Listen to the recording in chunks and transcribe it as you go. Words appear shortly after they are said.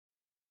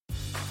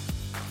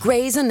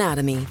Grey's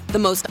Anatomy, the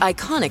most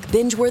iconic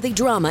binge-worthy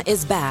drama,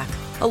 is back,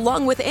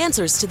 along with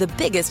answers to the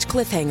biggest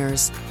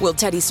cliffhangers. Will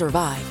Teddy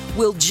survive?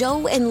 Will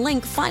Joe and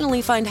Link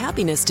finally find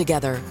happiness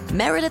together?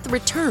 Meredith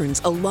returns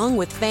along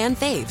with fan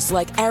faves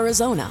like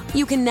Arizona.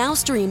 You can now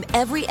stream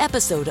every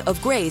episode of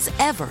Grey's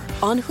ever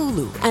on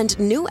Hulu, and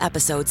new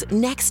episodes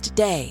next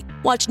day.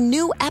 Watch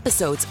new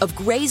episodes of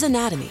Grey's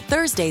Anatomy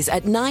Thursdays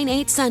at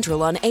 9/8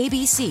 Central on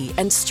ABC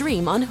and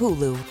stream on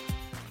Hulu.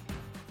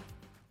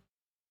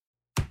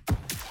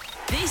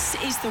 This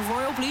is the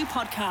Royal Blue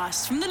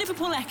Podcast from the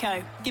Liverpool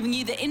Echo, giving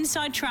you the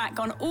inside track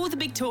on all the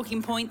big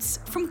talking points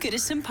from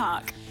Goodison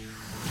Park.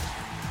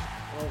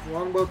 Hello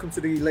everyone, welcome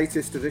to the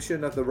latest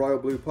edition of the Royal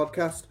Blue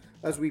Podcast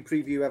as we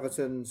preview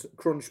Everton's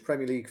crunch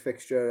Premier League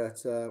fixture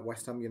at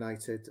West Ham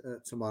United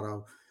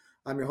tomorrow.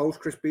 I'm your host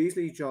Chris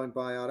Beasley, joined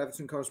by our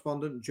Everton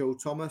correspondent Joe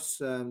Thomas,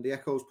 the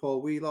Echo's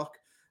Paul Wheelock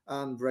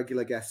and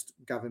regular guest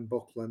Gavin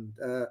Buckland.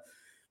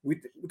 We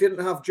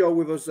didn't have Joe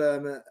with us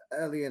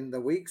early in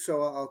the week,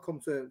 so I'll come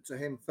to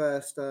him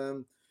first.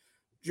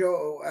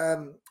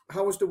 Joe,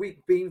 how has the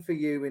week been for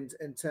you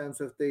in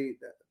terms of the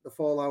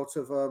fallout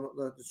of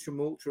the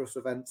tumultuous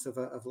events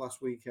of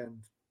last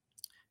weekend?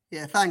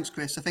 Yeah, thanks,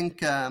 Chris. I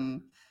think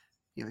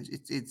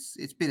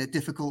it's been a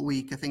difficult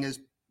week. I think, as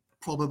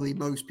probably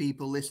most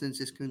people listening to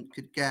this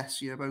could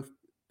guess, both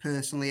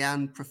personally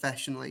and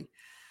professionally.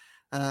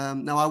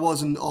 Now, I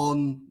wasn't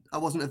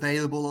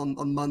available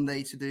on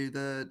Monday to do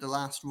the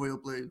last Royal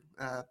Blue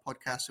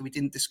podcast, so we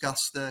didn't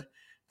discuss the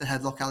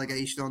headlock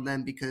allegation on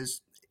them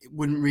because it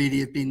wouldn't really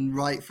have been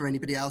right for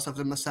anybody else other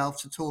than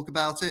myself to talk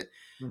about it.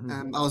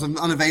 Mm-hmm. I was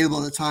unavailable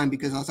at the time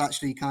because I was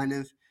actually kind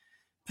of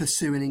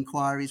pursuing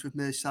inquiries with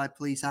Merseyside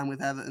Police and with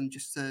Everton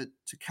just to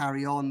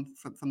carry on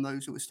from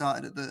those that were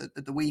started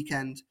at the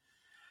weekend.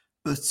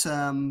 But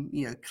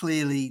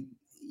clearly,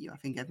 I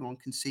think everyone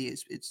can see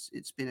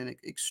it's been an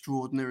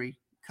extraordinary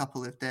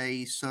couple of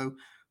days. So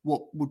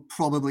what would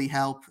probably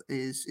help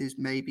is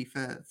maybe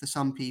for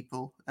some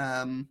people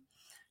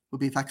would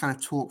be if I kind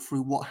of talk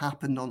through what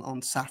happened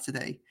on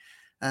Saturday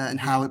and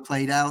how it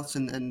played out,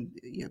 and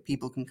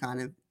people can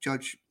kind of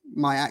judge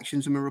my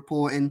actions and my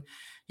reporting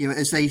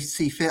as they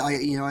see fit.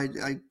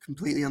 I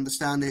completely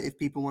understand it. If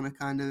people want to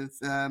kind of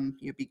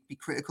be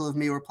critical of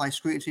me or apply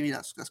scrutiny to me,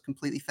 that's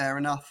completely fair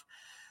enough.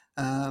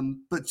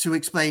 But to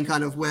explain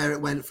kind of where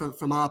it went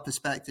from our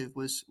perspective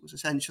was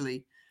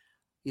essentially,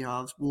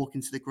 I was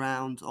walking to the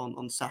ground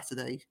on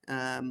Saturday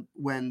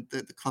when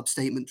the club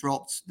statement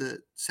dropped that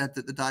said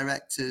that the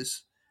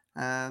directors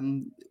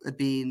had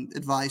been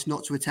advised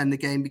not to attend the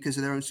game because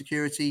of their own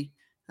security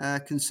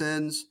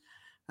concerns.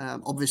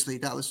 Obviously,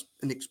 that was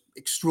an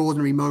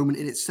extraordinary moment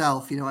in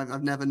itself.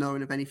 I've never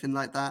known of anything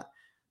like that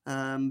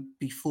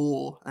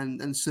before,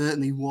 and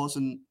certainly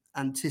wasn't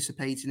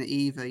anticipating it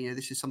either.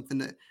 This is something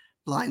that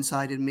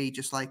blindsided me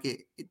just like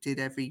it did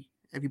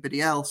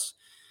everybody else.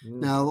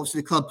 Now,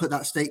 obviously, the club put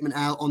that statement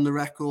out on the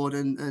record,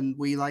 and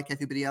we, like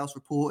everybody else,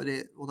 reported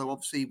it. Although,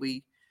 obviously,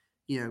 we,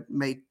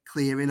 made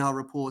clear in our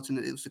reporting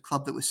that it was the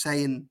club that was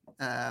saying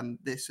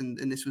this,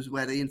 and this was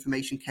where the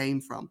information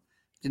came from.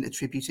 Didn't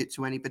attribute it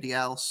to anybody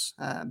else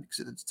because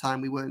at the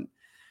time we weren't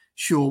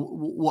sure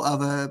what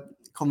other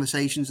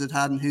conversations they'd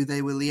had and who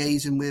they were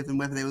liaising with, and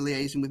whether they were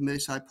liaising with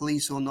Merseyside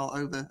Police or not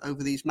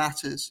over these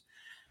matters.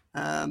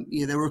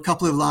 There were a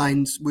couple of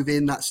lines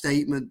within that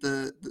statement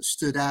that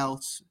stood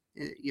out.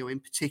 In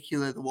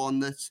particular, the one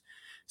that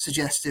said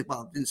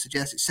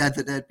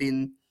that there'd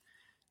been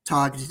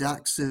targeted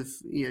acts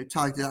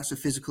of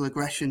physical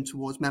aggression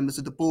towards members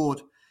of the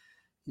board.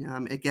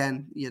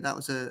 Again, that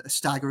was a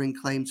staggering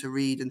claim to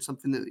read, and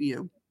something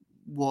that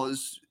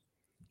was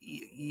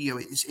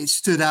it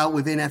stood out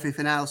within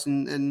everything else.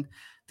 And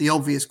the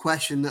obvious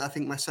question that I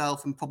think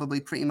myself and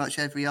probably pretty much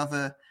every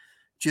other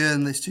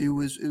journalist who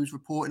was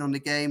reporting on the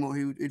game or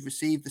who'd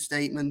received the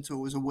statement or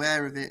was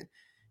aware of it,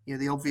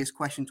 the obvious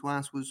question to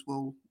ask was,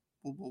 well,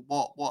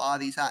 what are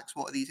these acts?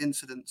 What are these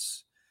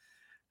incidents?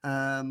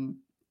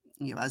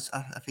 As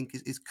I think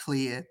is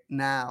clear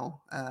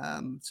now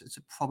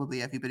to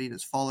probably everybody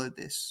that's followed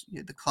this,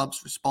 the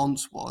club's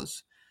response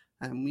was,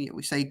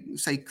 we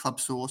say club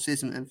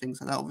sources and things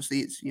like that.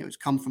 Obviously, it's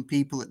come from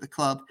people at the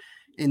club.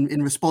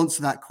 In response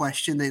to that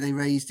question, they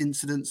raised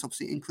incidents,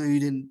 obviously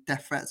including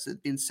death threats that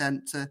had been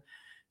sent to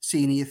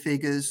senior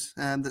figures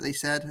that they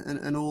said,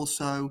 and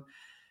also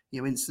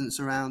incidents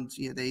around,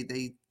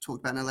 they talked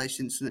about an alleged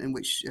incident in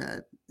which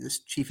this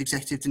chief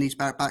executive, Denise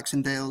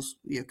Barrett-Baxendale's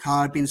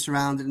car had been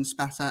surrounded and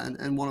spat at,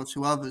 and one or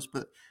two others.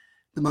 But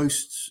the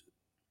most,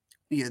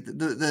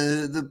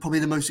 the probably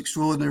the most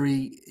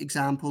extraordinary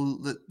example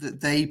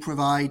that they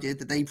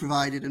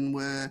provided and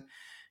were,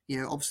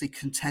 obviously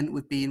content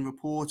with being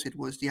reported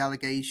was the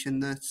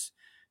allegation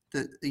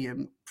that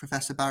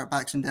Professor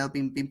Barrett-Baxendale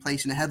been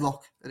placed in a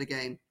headlock at a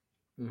game.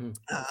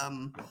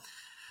 Mm-hmm.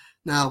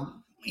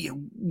 Now,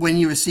 when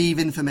you receive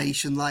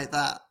information like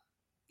that,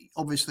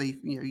 obviously,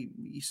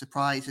 you're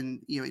surprised,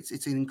 and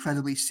it's an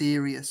incredibly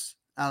serious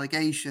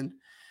allegation.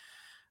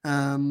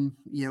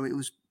 It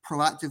was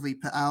proactively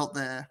put out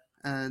there,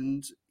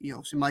 and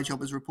obviously my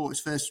job as a reporter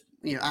is first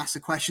ask the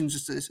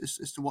questions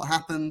as to what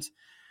happened,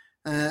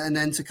 and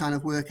then to kind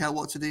of work out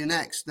what to do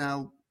next.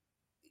 Now,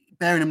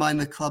 bearing in mind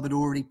the club had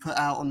already put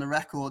out on the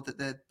record that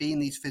there'd been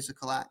these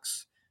physical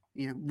acts,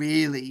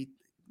 really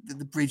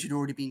the bridge had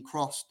already been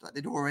crossed. That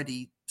they'd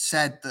already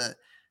said that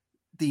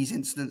these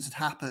incidents had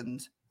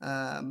happened,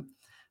 and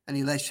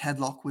the alleged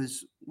headlock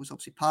was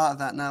obviously part of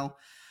that. Now,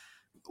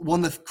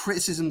 one of the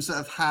criticisms that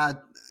I've had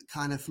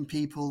kind of from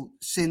people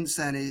since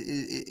then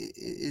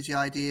is the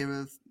idea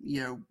of,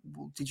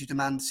 well, did you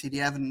demand to see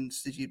the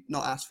evidence? Did you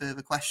not ask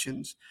further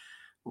questions?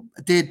 Well,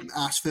 I did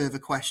ask further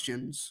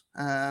questions.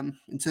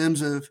 In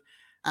terms of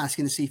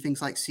asking to see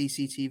things like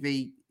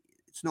CCTV,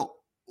 it's not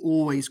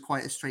always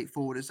quite as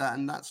straightforward as that.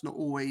 And that's not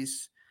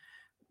always,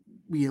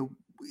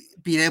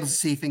 being able to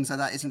see things like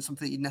that isn't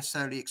something that you'd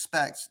necessarily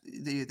expect.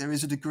 There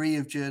is a degree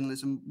of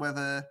journalism,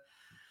 whether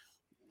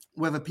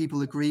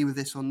people agree with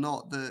this or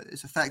not, that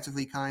it's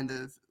effectively kind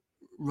of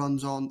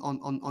runs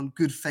on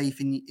good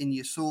faith in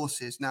your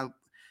sources. Now,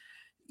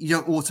 you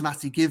don't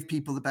automatically give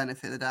people the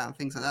benefit of the doubt and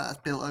things like that. That's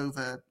built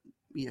over,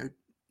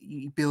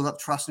 you build up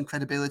trust and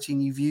credibility,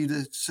 and you view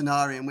the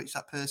scenario in which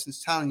that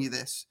person's telling you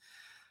this.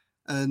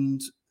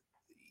 And,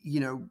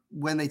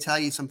 when they tell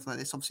you something like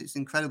this, obviously it's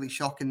an incredibly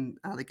shocking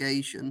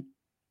allegation,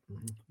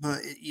 but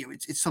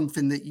it's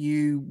something that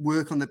you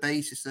work on the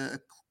basis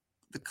that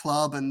the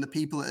club and the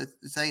people that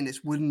are saying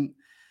this wouldn't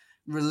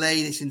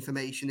relay this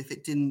information if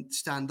it didn't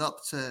stand up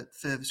to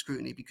further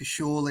scrutiny. Because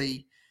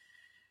surely,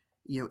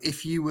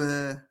 if you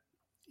were,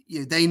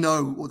 they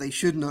know, or they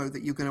should know,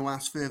 that you're going to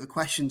ask further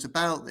questions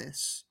about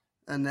this,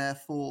 and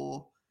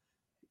therefore,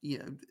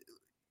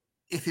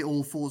 if it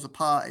all falls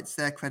apart, it's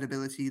their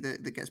credibility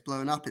that gets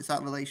blown up. It's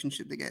that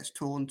relationship that gets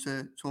torn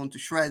to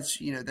shreds.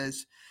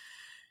 There's,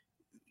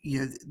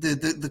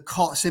 the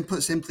cost,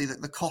 put simply,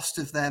 that the cost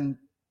of them,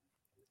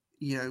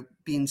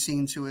 being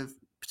seen to have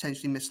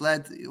potentially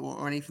misled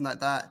or anything like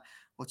that,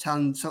 or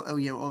telling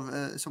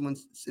someone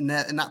in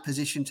that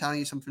position telling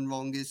you something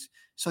wrong is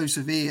so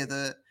severe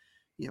that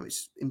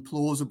it's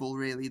implausible,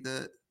 really,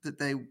 that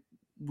they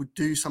would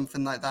do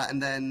something like that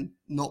and then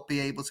not be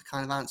able to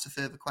kind of answer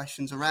further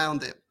questions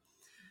around it.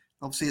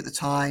 Obviously, at the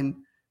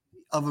time,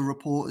 other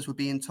reporters were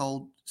being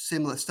told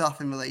similar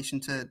stuff in relation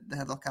to the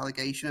headlock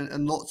allegation,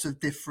 and lots of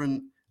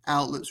different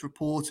outlets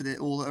reported it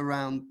all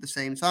around the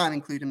same time,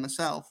 including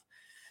myself.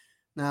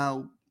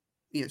 Now,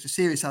 it's a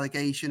serious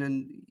allegation,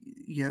 and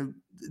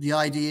the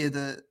idea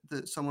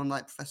that someone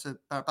like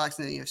Professor Barrett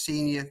Baxter,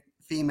 senior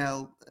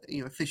female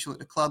official at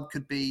the club,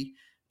 could be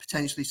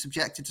potentially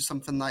subjected to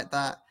something like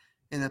that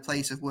in their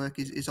place of work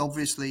is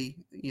obviously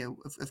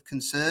of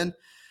concern.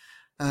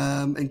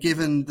 And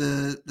given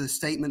the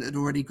statement had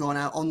already gone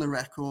out on the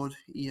record,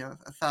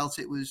 I felt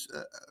it was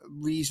a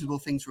reasonable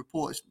thing to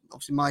report. It's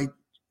obviously my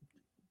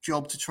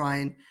job to try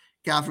and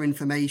gather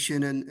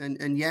information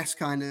and yes,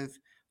 kind of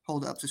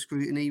hold it up to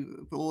scrutiny,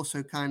 but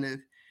also kind of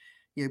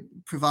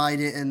provide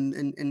it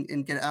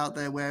and get it out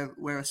there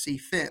where I see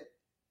fit.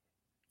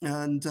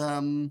 And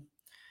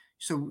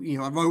so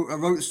I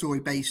wrote a story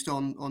based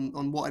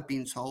on what I'd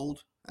been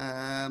told.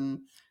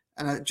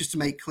 And just to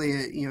make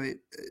clear, it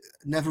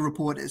never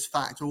reported as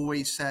fact.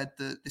 Always said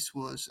that this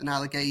was an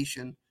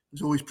allegation. It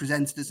was always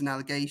presented as an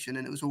allegation,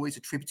 and it was always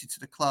attributed to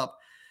the club.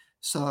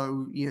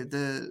 So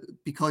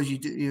because you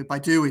do, by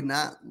doing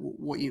that,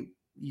 what you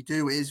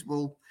do is,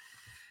 well,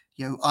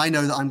 I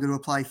know that I'm going to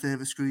apply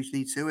further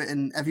scrutiny to it,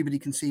 and everybody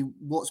can see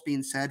what's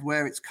being said,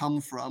 where it's come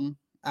from,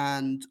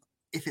 and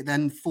if it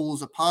then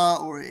falls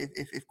apart, or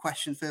if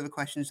further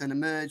questions then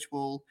emerge,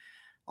 well,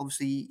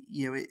 obviously,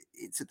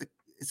 it's at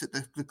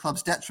the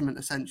club's detriment,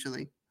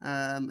 essentially,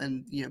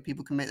 and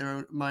people can make their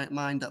own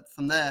mind up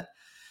from there.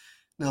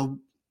 Now,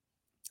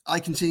 I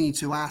continued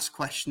to ask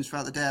questions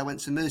throughout the day. I went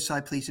to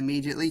Merseyside Police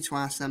immediately to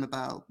ask them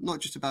about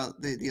not just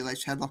about the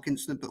alleged headlock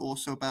incident, but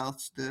also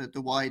about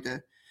the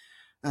wider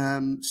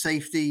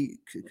safety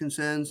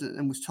concerns,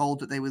 and was told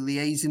that they were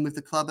liaising with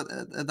the club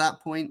at that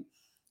point.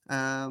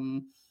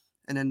 And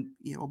then,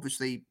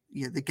 obviously,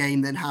 the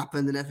game then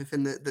happened and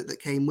everything that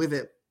came with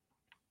it.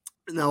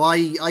 Now,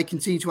 I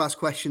continued to ask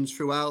questions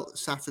throughout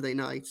Saturday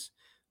night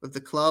of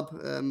the club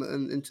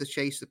and to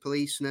chase the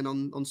police. And then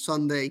on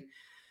Sunday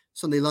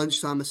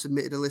lunchtime, I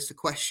submitted a list of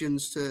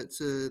questions to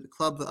the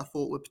club that I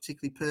thought were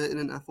particularly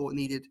pertinent. I thought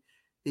needed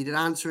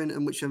answering,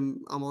 and which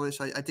I'm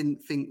honest, I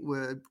didn't think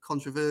were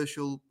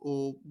controversial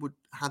or would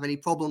have any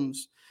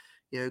problems.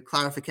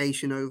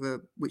 Clarification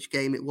over which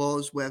game it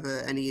was, whether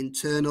any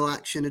internal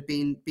action had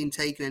been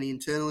taken, any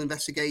internal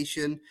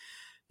investigation.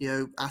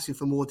 Asking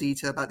for more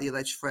detail about the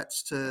alleged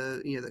threats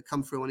to that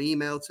come through on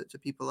email to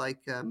people like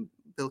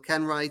Bill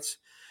Kenwright,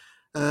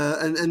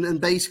 and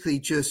basically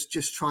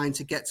just trying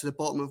to get to the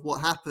bottom of what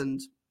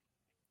happened.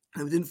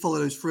 And we didn't follow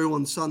those through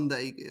on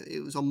Sunday.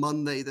 It was on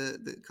Monday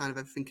that kind of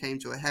everything came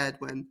to a head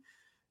when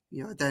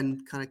I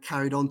then kind of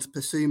carried on to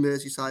pursue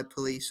Merseyside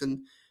Police.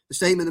 And the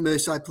statement that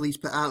Merseyside Police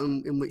put out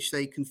in which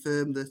they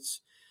confirmed that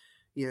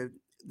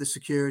the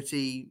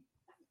security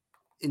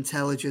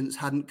intelligence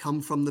hadn't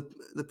come from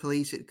the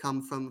police, it had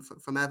come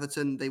from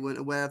Everton. They weren't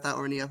aware of that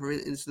or any other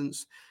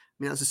incidents.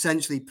 mean, that was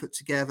essentially put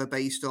together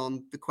based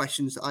on the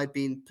questions that I'd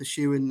been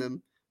pursuing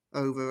them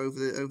over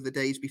the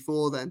days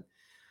before then.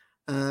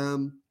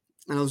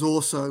 And I was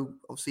also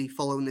obviously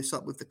following this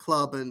up with the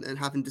club and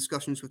having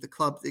discussions with the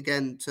club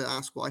again to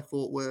ask what I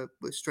thought were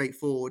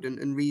straightforward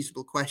and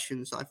reasonable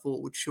questions that I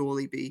thought would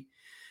surely be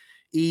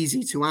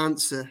easy to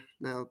answer.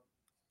 Now,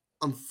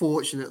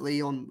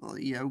 unfortunately,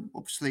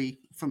 obviously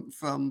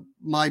from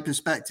my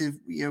perspective,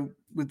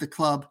 with the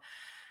club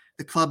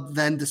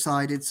then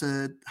decided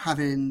to,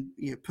 having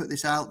put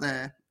this out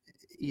there,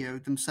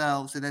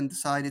 themselves, they then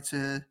decided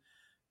to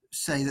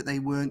say that they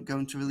weren't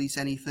going to release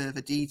any further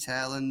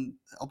detail, and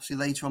obviously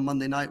later on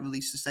Monday night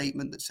released a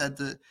statement that said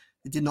that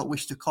they did not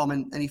wish to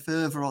comment any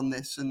further on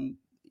this. And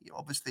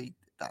obviously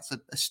that's a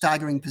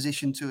staggering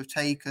position to have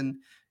taken,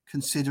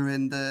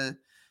 considering the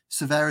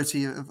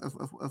severity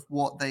of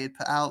what they had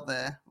put out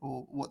there,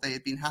 or what they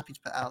had been happy to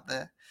put out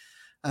there.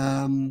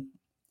 And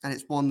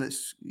it's one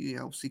that's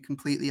obviously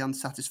completely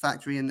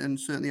unsatisfactory and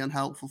certainly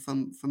unhelpful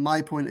from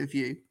my point of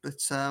view.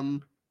 But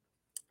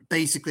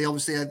basically,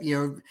 obviously,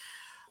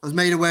 I was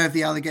made aware of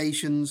the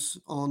allegations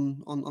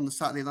on the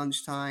Saturday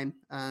lunchtime,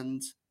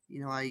 and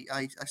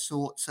I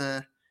sought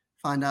to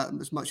find out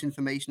as much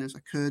information as I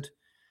could.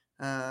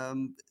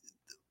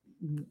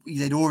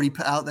 They'd already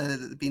put out there that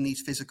there'd been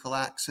these physical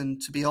acts,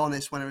 and to be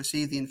honest, when I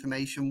received the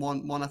information,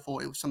 one I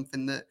thought it was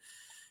something that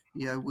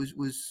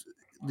was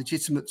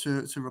legitimate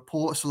to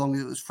report, so long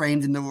as it was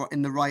framed in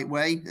the right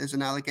way as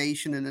an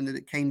allegation, and that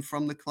it came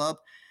from the club,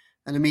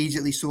 and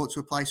immediately sought to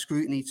apply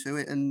scrutiny to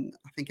it. And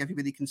I think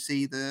everybody can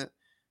see that,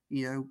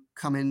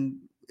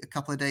 coming a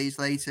couple of days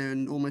later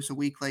and almost a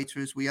week later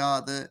as we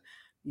are, that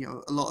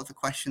a lot of the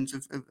questions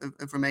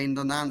have remained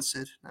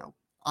unanswered. Now,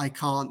 I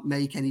can't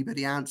make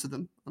anybody answer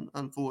them,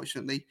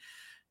 unfortunately.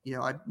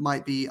 I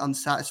might be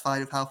unsatisfied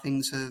with how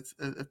things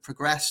have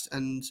progressed,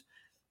 and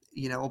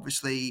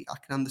obviously I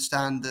can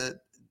understand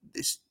that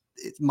it's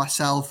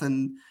myself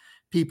and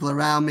people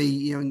around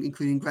me,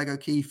 including Greg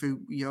O'Keefe,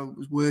 who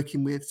was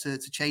working with to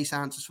chase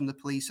answers from the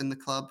police and the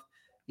club,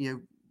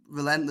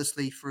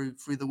 relentlessly through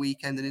the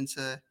weekend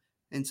and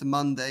into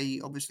Monday.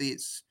 Obviously,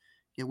 it's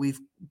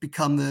we've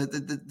become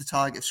the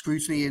target of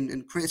scrutiny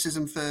and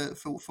criticism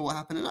for what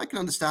happened, and I can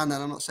understand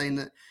that. I'm not saying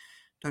that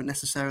don't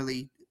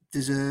necessarily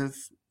deserve,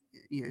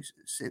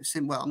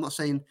 well, I'm not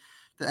saying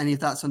that any of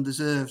that's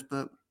undeserved,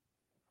 but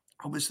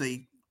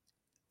obviously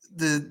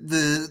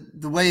the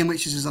way in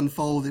which this has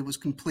unfolded was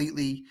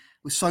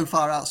so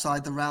far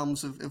outside the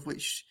realms of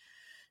which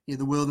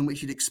the world in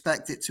which you'd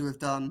expect it to have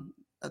done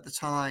at the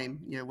time.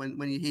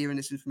 When you're hearing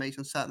this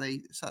information on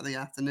Saturday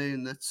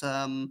afternoon,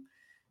 that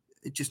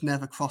it just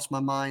never crossed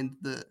my mind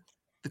that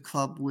the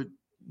club would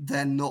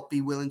then not be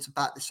willing to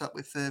back this up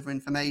with further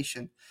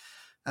information.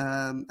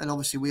 And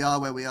obviously we are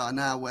where we are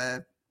now,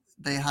 where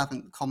they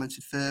haven't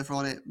commented further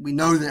on it. We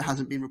know that it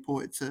hasn't been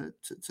reported to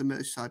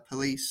Merseyside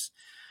Police.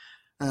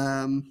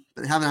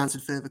 But they haven't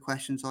answered further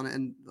questions on it,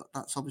 and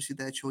that's obviously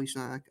their choice,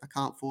 and I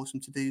can't force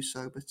them to do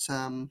so. But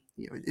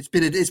it's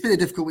been a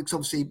difficult week.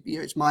 Obviously,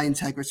 it's my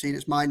integrity and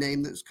it's my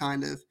name that's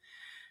kind of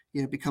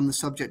become the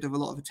subject of a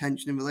lot of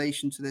attention in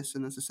relation to this.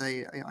 And as I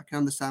say, I can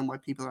understand why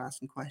people are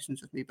asking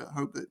questions of me, but I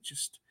hope that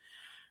just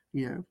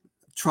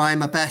trying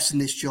my best in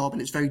this job,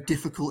 and it's very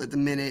difficult at the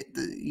minute.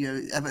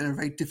 Everton are a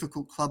very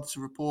difficult club to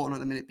report on at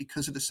the minute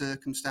because of the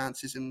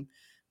circumstances in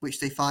which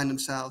they find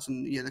themselves,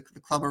 and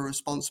the club are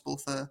responsible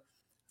for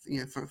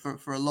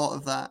a lot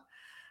of that.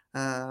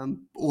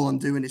 All I'm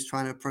doing is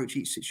trying to approach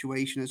each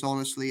situation as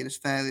honestly and as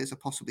fairly as I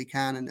possibly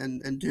can,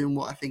 and doing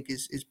what I think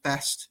is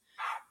best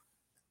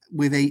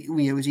with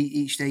as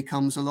each day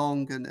comes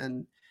along.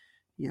 And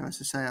as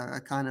I say,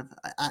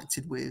 I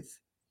acted with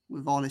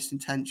honest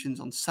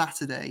intentions on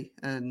Saturday,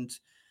 and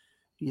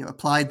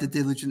applied the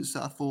diligence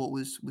that I thought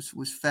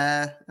was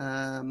fair.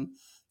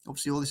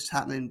 Obviously, all this is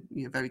happening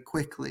very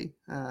quickly,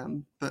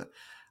 but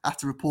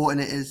after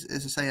reporting it as I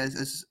say,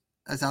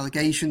 as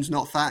allegations,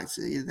 not facts,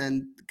 it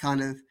then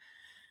kind of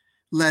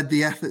led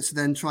the efforts to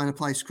then try and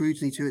apply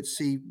scrutiny to it to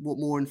see what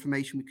more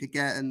information we could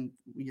get. And,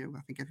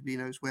 I think everybody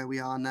knows where we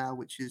are now,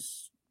 which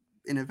is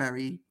in a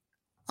very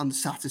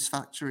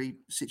unsatisfactory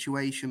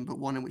situation, but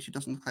one in which it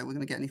doesn't look like we're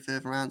going to get any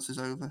further answers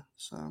over.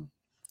 So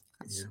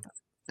that's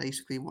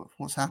basically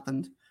what's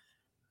happened.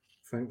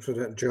 Thanks for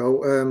that,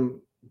 Joe.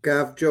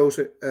 Gav, Joe's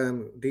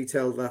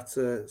detailed that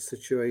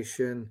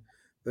situation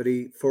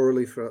very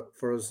thoroughly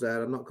for us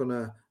there. I'm not going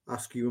to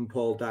ask you and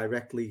Paul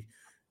directly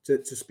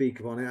to speak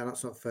upon it, and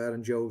that's not fair.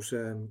 And Joe's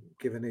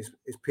given his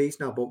piece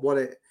now. But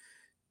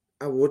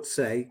I would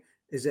say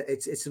is that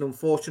it's an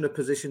unfortunate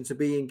position to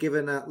be in,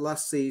 given that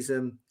last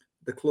season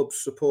the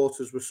club's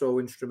supporters were so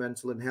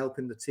instrumental in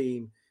helping the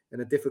team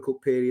in a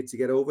difficult period to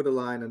get over the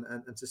line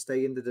and to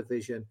stay in the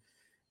division.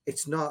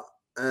 It's not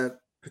a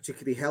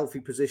particularly healthy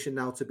position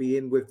now to be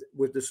in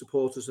with the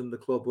supporters and the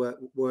club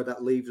where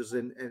that leaves us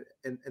in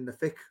the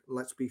thick,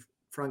 let's be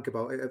frank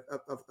about it,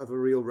 of a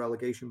real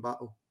relegation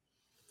battle.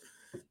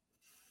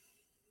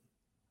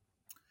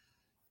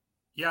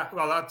 Yeah,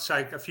 well, I'd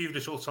say a few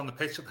results on the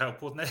pitch would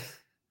help, wouldn't it?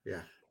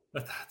 Yeah.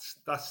 But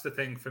that's the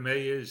thing for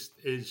me is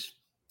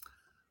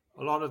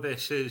a lot of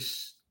this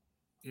is,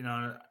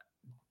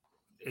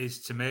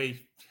 is to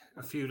me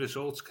a few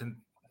results can,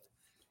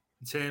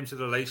 in terms of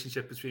the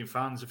relationship between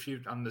fans,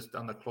 and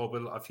the club,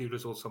 a few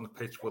results on the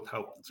pitch would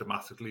help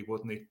dramatically,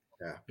 wouldn't it?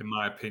 Yeah. In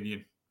my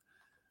opinion.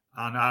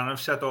 And I've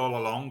said all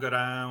along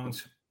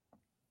around,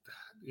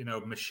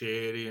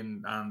 Mashiri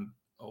and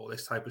all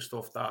this type of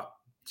stuff, that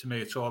to me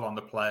it's all on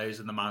the players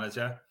and the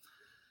manager.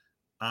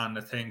 And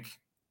I think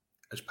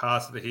as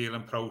part of the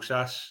healing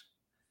process,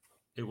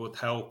 it would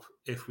help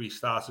if we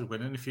started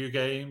winning a few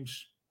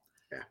games.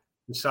 Yeah.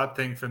 The sad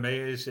thing for me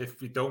is if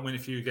we don't win a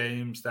few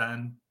games,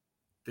 then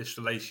this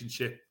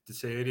relationship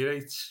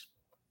deteriorates,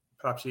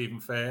 perhaps even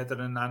further.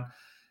 And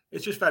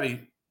it's just the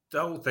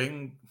whole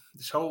thing,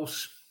 this whole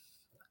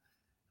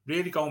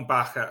really going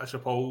back, I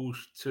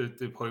suppose, to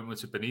the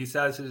appointment of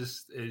Benitez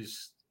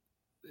is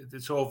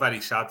it's all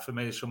very sad for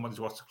me as someone who's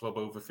watched the club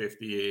over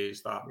 50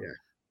 years that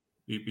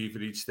we've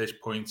reached this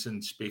point,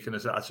 and speaking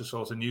as a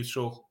sort of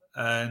neutral.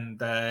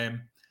 And I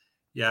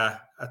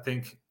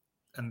think,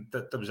 and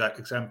that was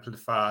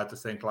exemplified, I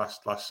think,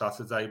 last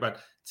Saturday.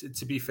 But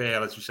to be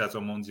fair, as we said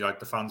on Monday, like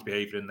the fans'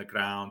 behaviour in the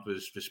ground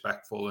was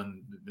respectful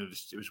and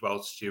it was well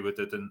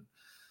stewarded, and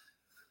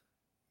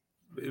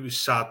it was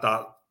sad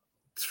that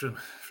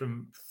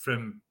from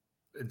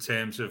in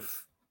terms of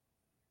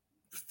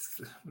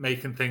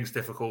making things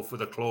difficult for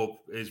the club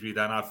is we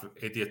then have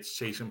idiots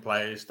chasing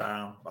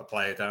a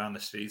player down the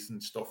street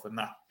and stuff, and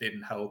that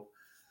didn't help.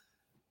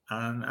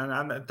 And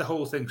the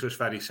whole thing's just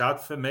very sad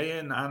for me,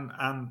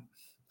 and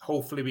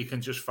hopefully we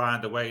can just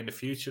find a way in the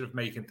future of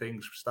making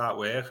things start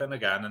working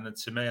again. And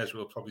to me, as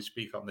we'll probably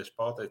speak on this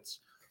pod, it's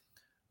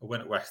a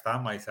win at West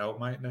Ham might help,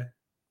 mightn't it?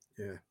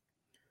 Yeah.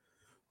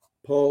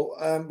 Paul,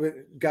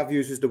 Gav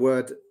uses the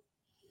word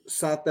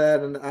sad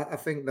there, and I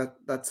think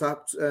that's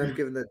apt,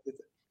 given that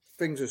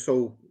things are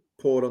so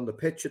poor on the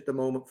pitch at the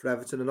moment for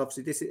Everton, and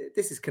obviously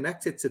this is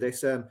connected to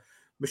this. Mr.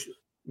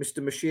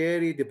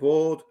 Mashiri, the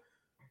board,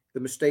 the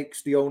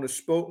mistakes the owner's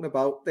spoken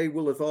about, they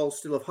will have all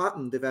still have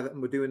happened if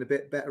Everton were doing a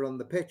bit better on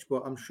the pitch,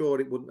 but I'm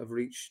sure it wouldn't have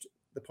reached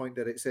the point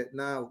that it's at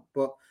now.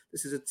 But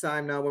this is a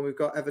time now when we've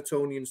got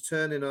Evertonians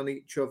turning on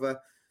each other,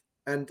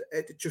 and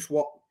it's just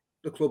what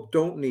the club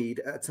don't need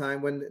at a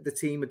time when the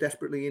team are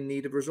desperately in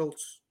need of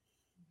results.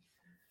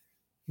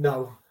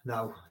 No.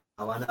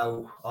 I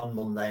know on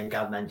Monday, and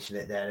Gav mentioned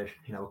it there,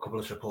 a couple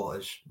of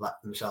supporters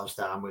let themselves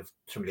down with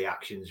some of the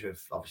actions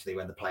with, obviously,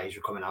 when the players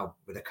were coming out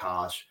with the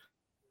cars.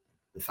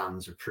 The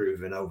fans have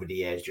proven over the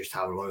years just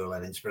how loyal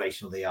and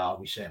inspirational they are.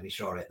 We certainly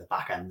saw it at the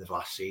back end of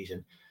last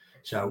season.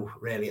 So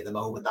really at the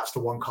moment, that's the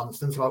one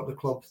constant about the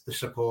club, the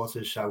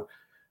supporters. So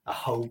I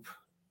hope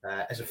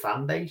as a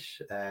fan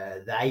base,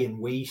 they and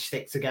we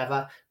stick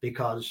together,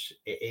 because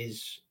it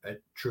is a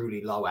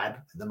truly low ebb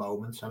at the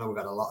moment. I know we've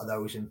had a lot of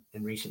those in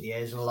recent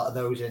years, and a lot of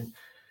those in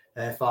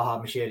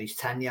Farhad Mashiri's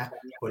tenure,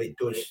 but it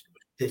does,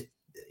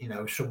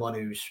 someone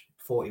who's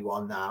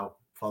 41 now,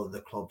 followed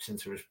the club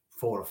since I was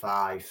 4 or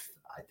 5.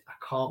 I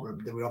can't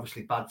remember. There were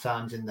obviously bad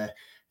times in the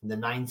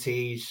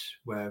 90s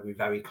where we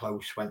very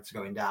close went to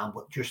going down,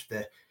 but just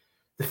the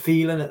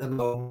feeling at the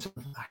moment,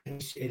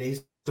 it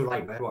is the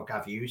right word what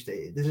Gav used.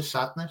 There's a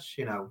sadness,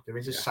 there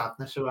is a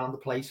sadness around the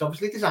place.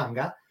 Obviously there's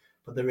anger,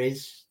 but there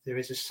is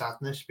a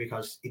sadness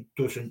because it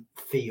doesn't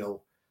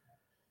feel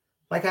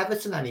like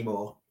Everton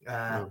anymore.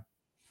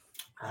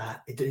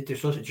 It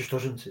just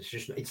doesn't.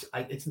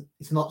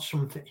 It's not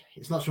something.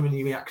 It's not something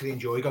you actually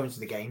enjoy going to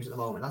the games at the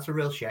moment. That's a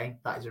real shame.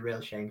 That is a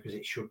real shame, because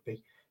it should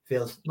be.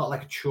 Feels not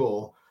like a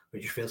chore, but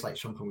it just feels like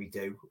something we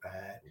do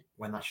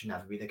when that should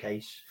never be the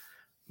case.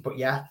 But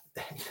yeah,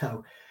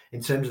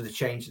 in terms of the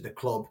change at the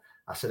club,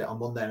 I said it on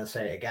Monday and I'll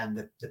say it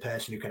again. The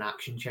person who can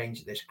action change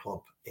at this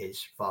club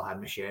is Farhad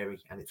Mashiri,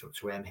 and it's up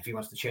to him. If he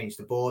wants to change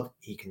the board,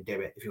 he can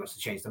do it. If he wants to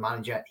change the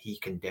manager, he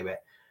can do it.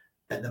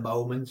 At the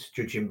moment,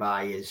 judging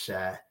by his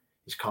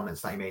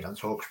comments that he made on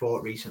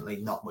TalkSport recently,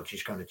 not much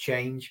is going to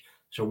change.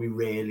 So we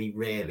really,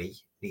 really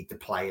need the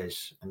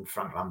players and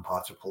Frank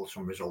Lampard to pull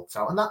some results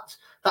out. And that's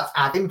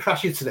adding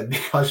pressure to them,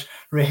 because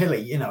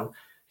really,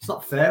 it's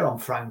not fair on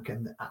Frank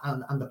and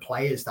the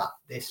players that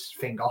this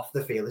thing off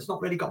the field, it's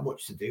not really got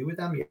much to do with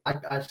them.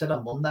 I said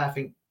on Monday, I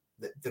think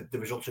that the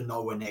results are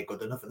nowhere near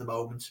good enough at the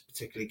moment,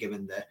 particularly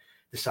given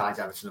the sides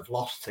Everton have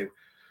lost to.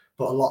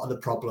 But a lot of the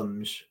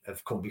problems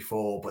have come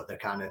before, but they're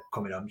kind of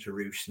coming home to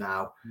roost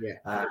now.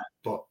 Yeah.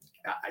 But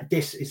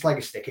it's like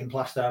a sticking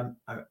plaster.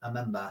 I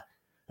remember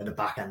at the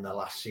back end of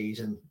last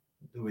season,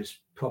 there was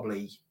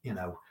probably,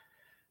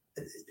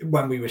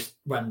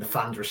 when the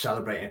fans were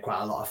celebrating,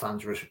 quite a lot of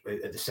fans were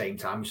at the same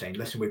time saying,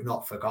 listen, we've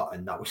not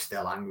forgotten that we're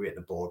still angry at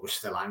the board. We're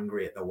still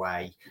angry at the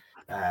way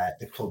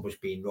the club was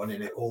being run,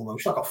 and it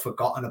almost got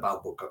forgotten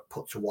about, but got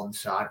put to one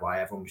side, while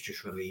everyone was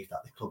just relieved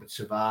that the club had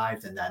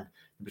survived. And then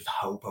there was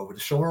hope over the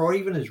summer, or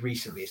even as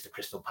recently as the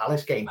Crystal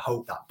Palace game,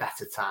 hope that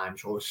better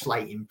times or a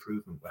slight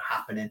improvement were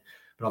happening.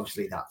 But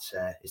obviously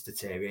that is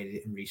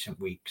deteriorated in recent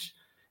weeks.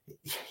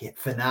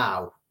 For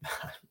now,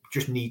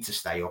 just need to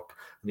stay up.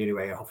 And the only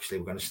way, obviously,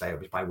 we're going to stay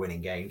up is by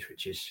winning games,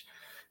 which is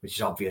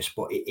obvious.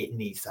 But it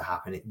needs to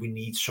happen. We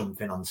need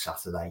something on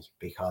Saturday,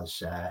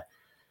 because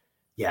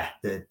yeah,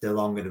 the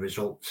longer the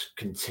results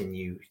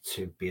continue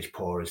to be as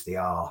poor as they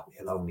are,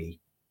 it'll only,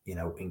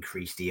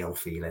 increase the ill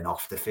feeling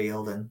off the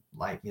field. And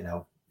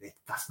no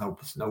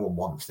one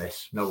wants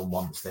this. No one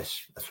wants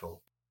this at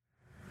all.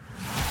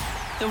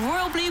 The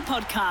Royal Blue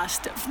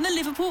Podcast from the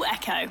Liverpool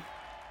Echo.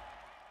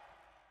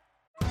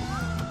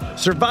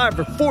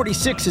 Survivor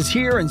 46 is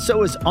here, and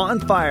so is On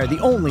Fire, the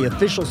only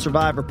official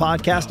Survivor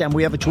podcast, and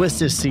we have a twist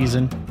this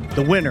season.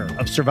 The winner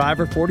of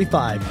Survivor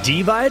 45,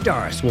 Dee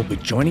Valladares, will be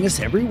joining us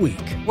every week.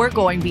 We're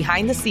going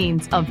behind the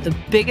scenes of the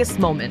biggest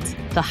moments,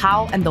 the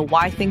how and the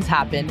why things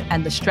happen,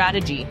 and the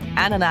strategy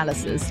and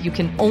analysis you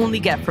can only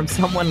get from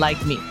someone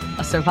like me,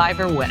 a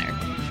Survivor winner.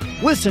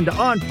 Listen to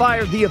On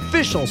Fire, the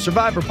official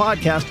Survivor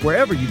podcast,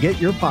 wherever you get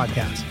your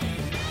podcast.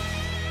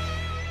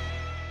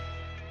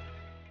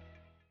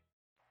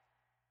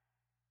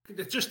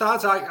 It just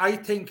adds, I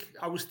think,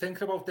 I was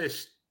thinking about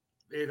this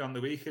here on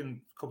the weekend,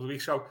 a couple of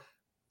weeks ago.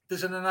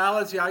 There's an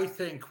analogy, I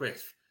think,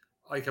 with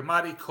like a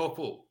married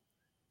couple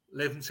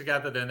living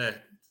together in a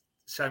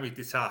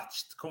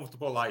semi-detached,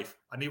 comfortable life,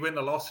 and you win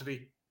the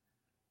lottery.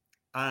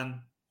 And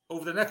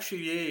over the next few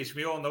years,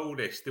 we all know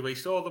this, they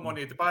waste all the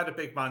money, they buy the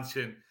big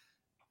mansion,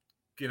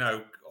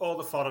 all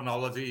the foreign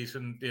holidays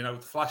and, the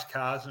flash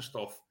cars and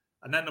stuff.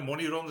 And then the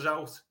money runs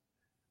out.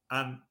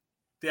 And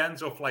they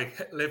end up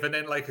like living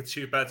in like a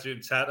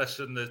 2-bedroom terrace,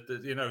 and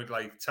the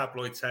like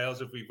tabloid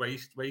tales of we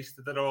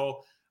wasted it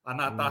all, and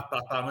that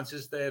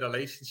damages their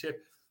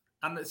relationship.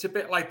 And it's a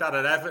bit like that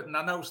at Everton.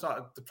 I know it's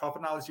not the proper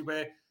analogy,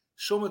 where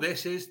some of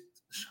this I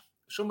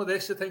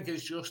think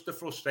is just the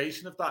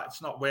frustration of that.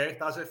 It's not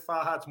worked as if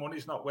Farhad's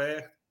money's not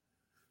worked.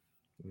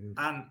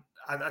 And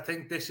I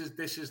think this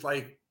is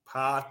like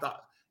part that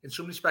in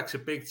some respects a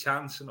big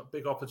chance and a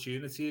big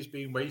opportunity is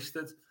being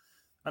wasted.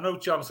 I know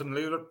Jonathan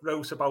Lew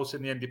wrote about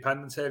in the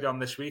Independent earlier on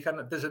this week,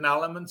 and there's an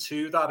element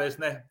to that,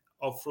 isn't it,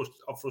 of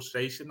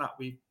frustration that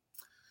we,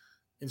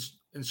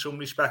 in some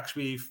respects,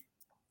 we've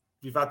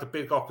had a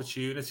big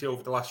opportunity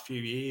over the last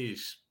few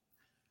years,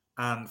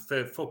 and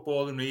for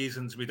footballing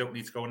reasons, we don't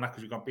need to go on that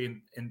because we've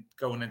been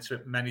going into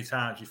it many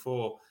times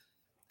before.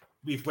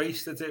 We've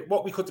wasted it.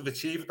 What we could have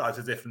achieved, that's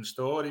a different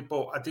story,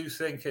 but I do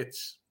think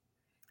it's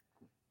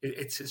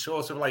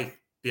sort of like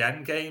the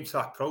end game to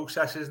that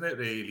process, isn't it,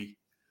 really?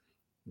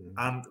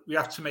 And we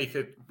have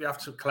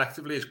to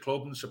collectively as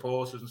club and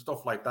supporters and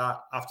stuff like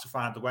that have to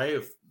find a way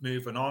of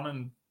moving on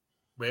and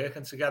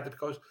working together,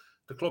 because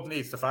the club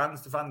needs the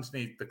fans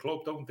need the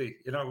club, don't they?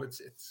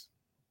 It's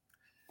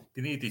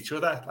they need each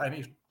other.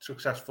 Any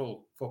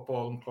successful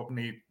footballing club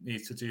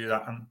needs to do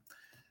that, and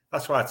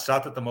that's why it's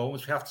sad at the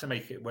moment. We have to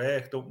make it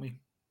work, don't we?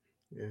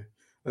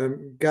 Yeah.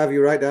 Gav,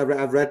 you're right.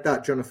 I've read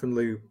that Jonathan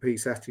Lew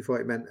piece. Actually,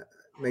 thought it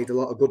made a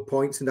lot of good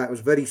points, and that was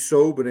very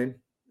sobering.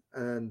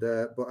 And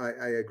but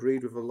I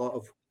agreed with a lot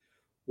of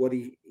what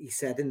he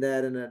said in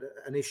there, and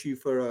an issue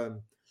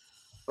for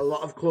a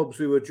lot of clubs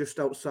who were just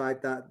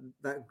outside that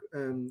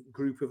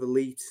group of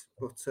elite.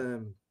 But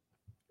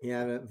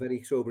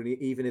very sobering.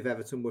 Even if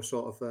Everton were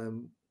sort of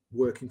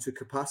working to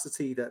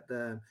capacity,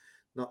 that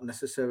not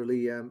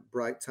necessarily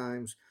bright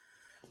times.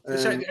 I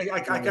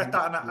get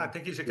that, and I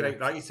think he's a great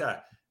writer.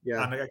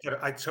 Yeah, and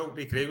I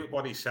totally agree with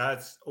what he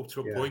said up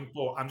to a point.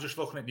 But I'm just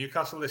looking at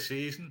Newcastle this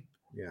season.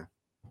 Yeah.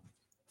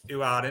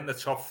 Who are in the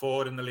top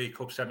 4 in the League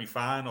Cup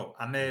semi-final,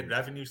 and their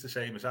revenue's the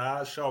same as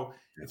ours. So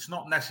it's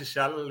not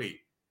necessarily,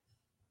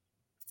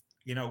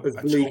 as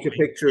bleak a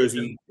picture as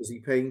he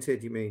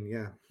painted. You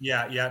mean,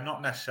 yeah,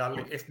 not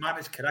necessarily. If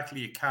managed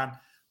correctly, you can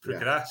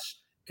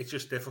progress. It's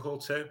just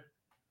difficult to.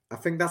 I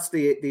think that's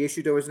the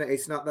issue, though, isn't it?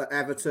 It's not that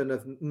Everton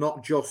have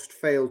not just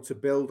failed to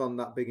build on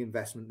that big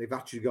investment; they've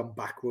actually gone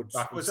backwards.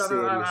 And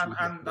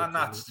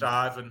that's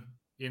driving.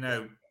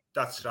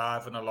 That's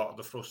driving a lot of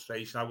the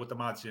frustration, I would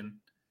imagine.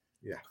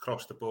 Yeah,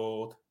 across the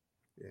board.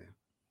 Yeah,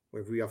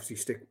 where we obviously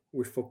stick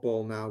with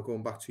football now.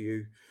 Going back to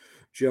you,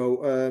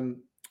 Joe.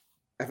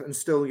 Everton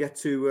still yet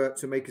to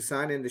make a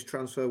sign in this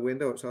transfer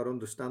window. It's our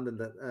understanding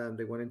that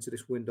they went into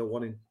this window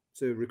wanting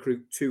to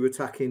recruit 2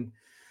 attacking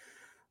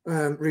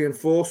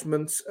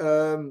reinforcements.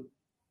 Arnaut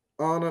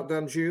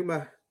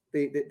Danjuma,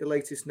 the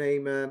latest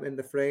name in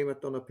the frame,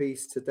 I've done a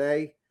piece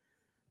today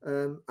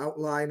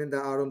outlining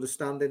that our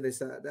understanding is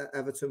that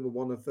Everton were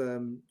one of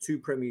 2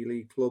 Premier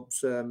League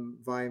clubs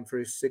vying for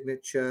his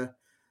signature,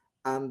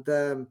 and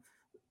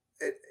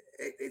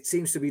it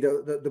seems to be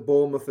the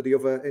Bournemouth for the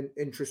other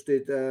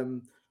interested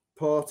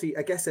party.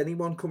 I guess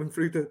anyone coming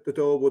through the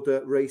door would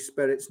raise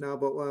spirits now,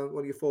 but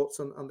what are your thoughts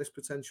on this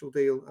potential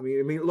deal? I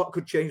mean, a lot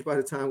could change by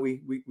the time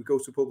we go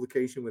to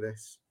publication with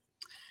this.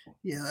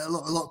 Yeah, a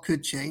lot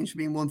could change. I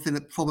mean, one thing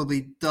that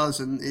probably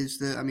doesn't is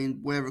that, I mean,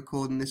 we're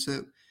recording this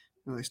at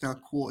it's now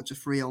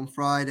 2:45 on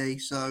Friday.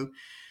 So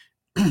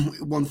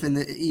one thing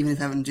that even if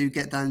Everton do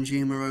get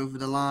Danjuma over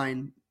the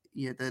line,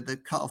 the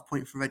cut-off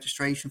point for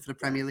registration for the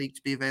Premier League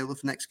to be available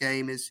for next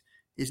game is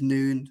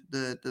noon,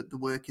 the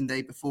working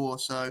day before.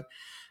 So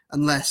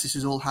unless this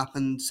has all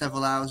happened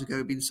several hours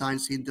ago, been signed,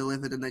 seen,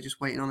 delivered, and they're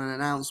just waiting on an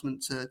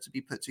announcement to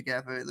be put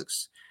together, it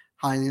looks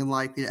highly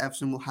unlikely that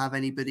Everton will have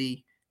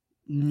anybody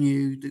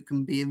new that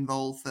can be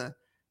involved for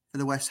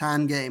the West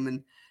Ham game,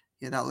 and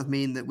that would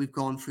mean that we've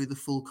gone through the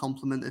full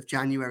complement of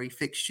January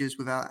fixtures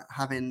without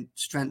having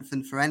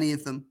strengthened for any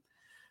of them.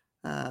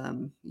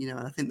 And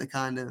I think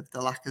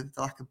the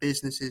lack of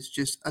business is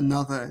just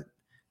another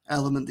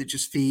element that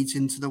just feeds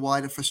into the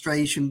wider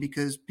frustration,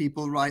 because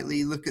people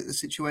rightly look at the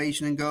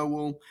situation and go,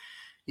 well,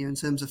 in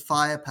terms of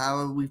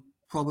firepower, we've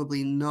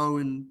probably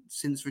known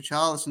since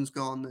Richarlison's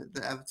gone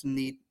that Everton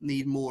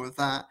need more of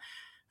that.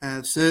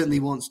 Certainly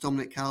once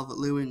Dominic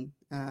Calvert-Lewin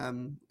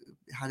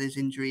had his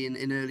injury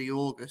in early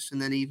August,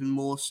 and then even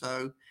more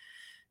so,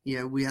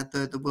 we had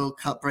the World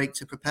Cup break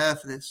to prepare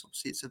for this.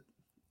 Obviously, it's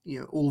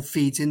all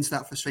feeds into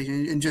that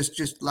frustration. And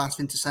just last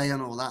thing to say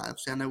on all that,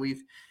 obviously, I know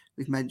we've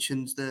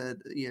mentioned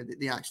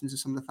the actions of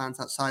some of the fans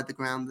outside the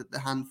ground, the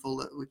handful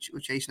that were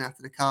chasing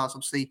after the cars.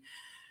 Obviously,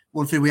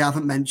 one thing we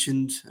haven't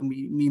mentioned, and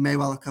we may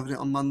well have covered it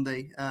on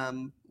Monday,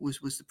 was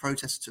the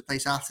protests that took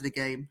place after the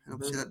game. And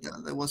obviously,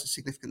 there was a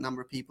significant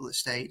number of people that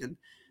stayed,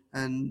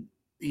 and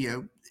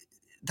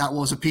that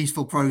was a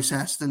peaceful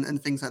protest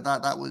and things like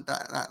that.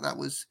 That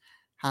was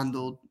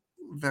handled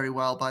very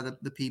well by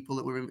the people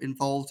that were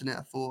involved in it,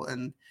 I thought,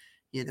 and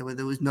there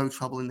was no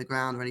trouble in the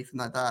ground or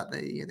anything like that.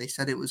 They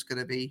said it was going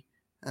to be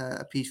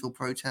a peaceful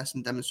protest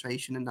and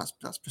demonstration, and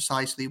that's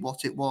precisely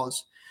what it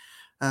was.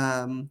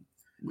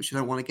 Which I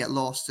don't want to get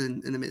lost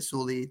in amidst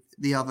all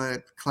the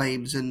other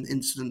claims and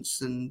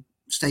incidents and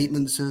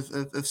statements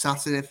of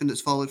Saturday, everything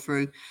that's followed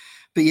through.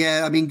 But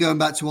yeah, I mean, going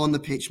back to on the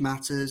pitch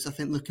matters, I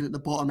think looking at the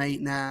bottom 8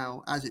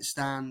 now, as it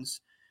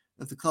stands,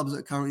 of the clubs that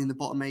are currently in the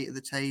bottom 8 of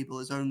the table,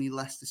 there's only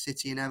Leicester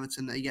City and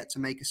Everton that are yet to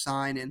make a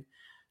signing.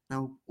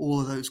 Now, all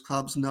of those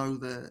clubs know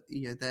that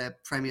their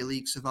Premier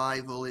League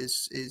survival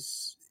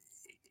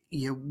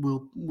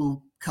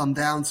will come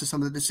down to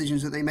some of the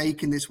decisions that they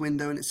make in this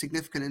window, and it's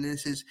significant.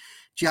 And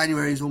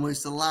January is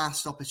almost the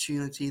last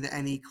opportunity that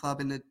any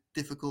club in a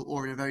difficult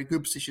or in a very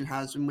good position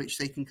has, in which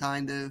they can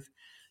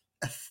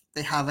if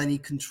they have any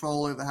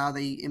control over how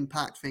they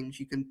impact things,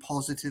 you can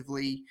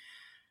positively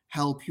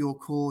help your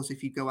cause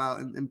if you go out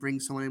and bring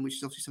someone in, which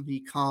is obviously something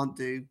you can't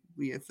do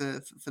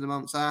for the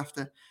months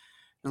after.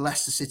 Now,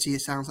 Leicester City,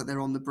 it sounds like they're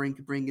on the brink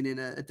of bringing in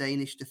a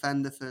Danish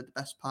defender for the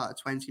best part of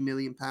 £20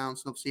 million. And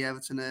obviously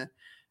Everton are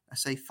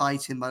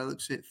fighting by the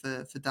looks of it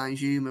for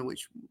Danjuma,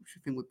 which I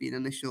think would be an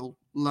initial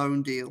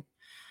loan deal.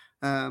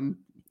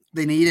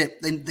 They need it.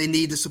 They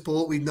need the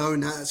support. We've known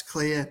that. It's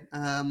clear.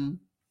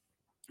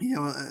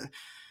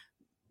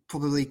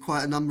 Probably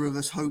quite a number of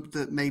us hoped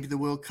that maybe the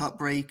World Cup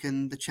break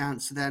and the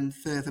chance to then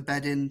further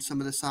bed in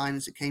some of the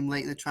signings that came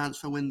late in the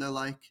transfer window,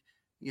 like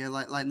Neil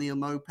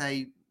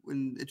Maupay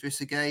and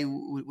Idrissa Gueye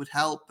would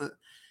help. But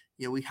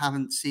we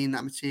haven't seen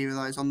that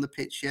materialise on the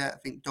pitch yet. I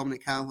think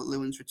Dominic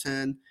Calvert-Lewin's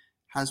return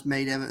has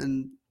made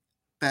Everton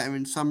better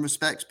in some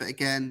respects, but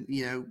again,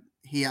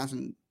 he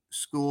hasn't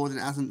scored and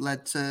it hasn't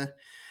led to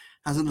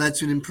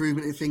an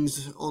improvement in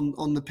things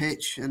on the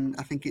pitch. And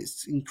I think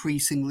it's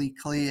increasingly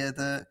clear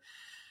that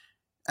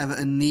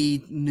Everton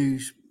need new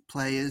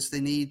players.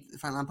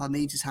 Frank Lampard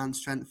needs his hand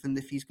strengthened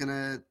if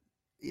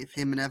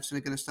him and Everton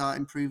are going to start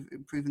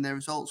improving their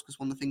results. Because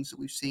one of the things that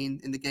we've seen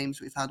in the games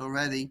that we've had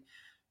already,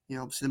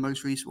 obviously the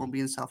most recent one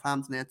being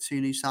Southampton, they had 2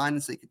 new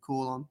signings they could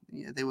call on.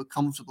 They were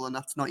comfortable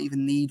enough to not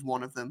even need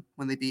one of them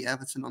when they beat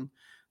Everton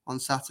on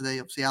Saturday.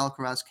 Obviously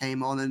Alcaraz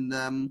came on, and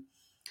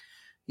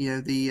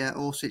the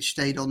Orsic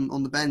stayed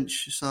on the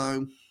bench.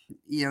 So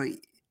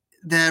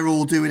they're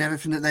all doing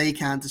everything that they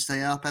can to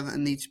stay up.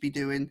 Everton needs to be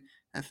doing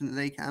everything that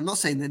they can. I'm not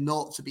saying they're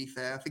not, to be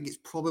fair. I think it's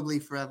probably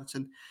for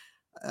Everton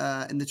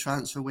in the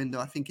transfer window.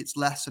 I think it's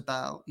less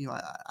about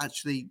I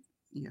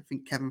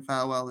think Kevin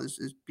Farwell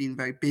has been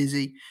very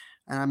busy.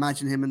 And I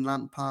imagine him and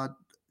Lampard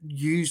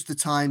used the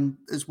time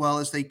as well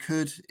as they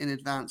could in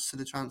advance to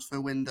the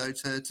transfer window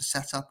to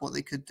set up what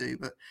they could do.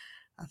 But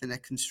I think they're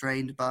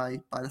constrained by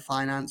the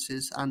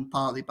finances and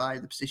partly by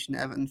the position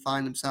that Everton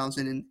find themselves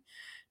in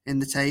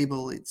the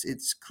table.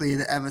 It's clear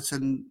that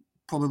Everton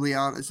probably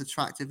aren't as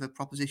attractive a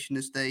proposition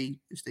as they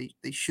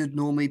should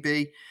normally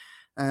be,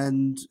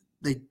 and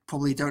they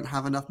probably don't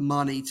have enough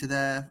money to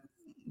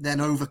then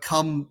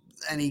overcome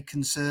any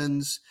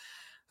concerns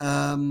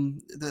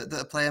that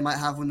a player might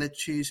have when they're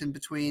choosing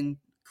between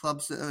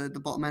clubs that are at the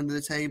bottom end of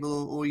the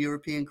table or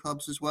European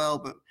clubs as well.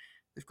 But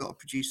they've got to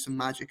produce some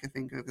magic, I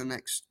think, over the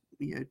next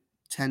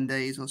 10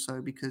 days or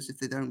so, because if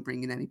they don't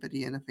bring in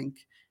anybody in, I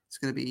think it's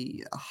going to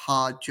be a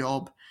hard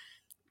job.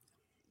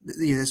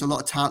 There's a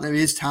lot of talent. There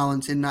is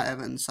talent in that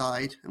Everton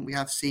side, and we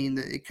have seen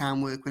that it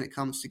can work when it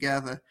comes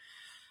together.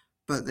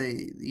 But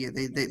they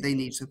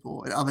need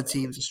support. Other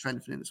teams are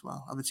strengthening as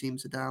well. Other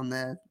teams are down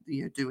there,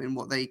 doing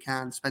what they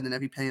can, spending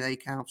every penny they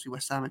can. Obviously,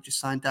 West Ham have just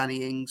signed Danny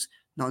Ings.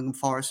 Nottingham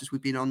Forest, as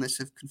we've been on this,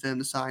 have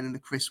confirmed the signing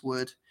of Chris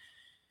Wood.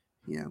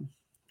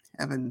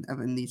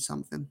 Everton needs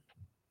something.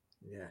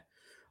 Yeah.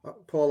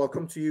 Paul, I'll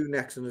come to you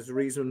next, and there's a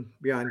reason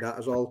behind that,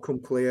 as I'll come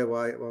clear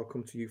why. I'll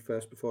come to you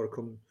first before I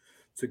come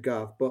to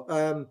Gav. But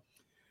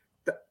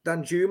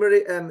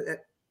Danjuma,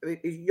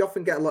 you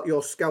often get a lot of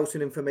your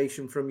scouting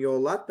information from your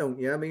lad, don't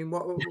you? I mean,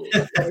 what info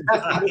in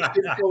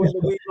the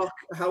Wheelock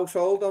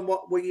household on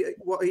what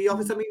he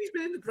offers? I mean, he's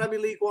been in the Premier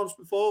League once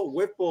before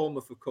with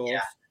Bournemouth, of course.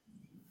 Yeah.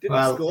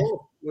 Didn't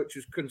score, which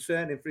was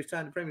concerning for his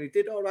time in the Premier League.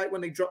 Did all right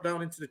when they dropped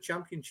down into the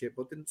Championship,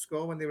 but didn't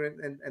score when they were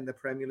in the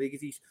Premier League.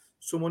 Is he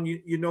someone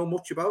you know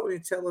much about? Can you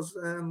tell us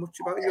much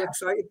about? Are you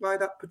excited by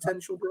that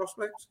potential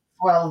prospect?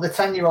 Well, the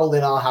 10-year-old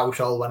in our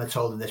household, when I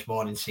told him this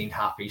morning, seemed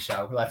happy.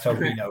 So let's hope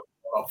he knows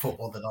about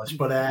football than us.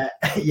 But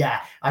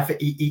yeah, I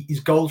think his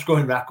goal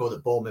scoring record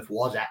at Bournemouth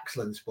was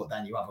excellent. But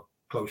then you have a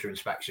closer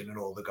inspection, and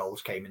all the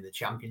goals came in the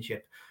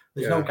Championship.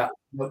 There's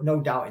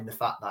no doubt in the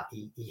fact that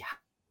he had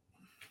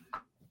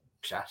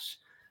success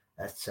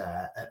at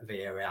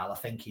Villarreal. I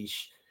think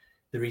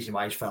the reason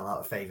why he's fallen out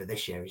of favour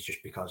this year is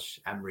just because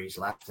Emery's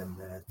left and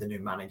the new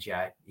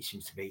manager, he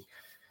seems to be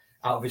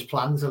out of his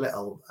plans a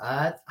little.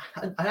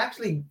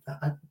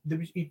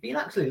 He's been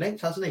actually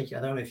linked, hasn't he? I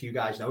don't know if you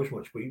guys know as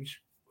much, but he was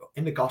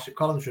in the gossip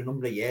columns for a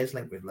number of years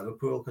linked with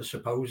Liverpool because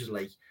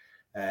supposedly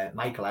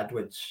Michael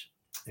Edwards,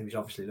 who was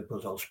obviously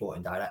Liverpool's old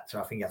sporting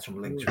director, I think he had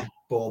some links with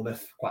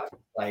Bournemouth. Quite a few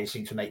players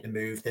seemed to make the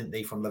move, didn't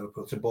they, from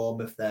Liverpool to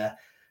Bournemouth there.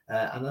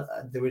 And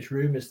there was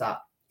rumours that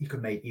he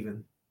could make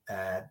the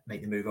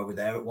move over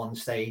there at one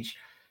stage.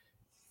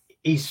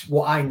 He's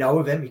what I know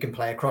of him. He can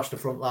play across the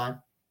front line.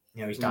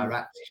 You know, he's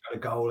direct. He's got a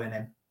goal in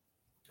him.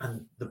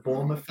 And the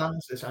Bournemouth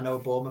fans, I know a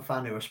Bournemouth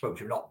fan who I spoke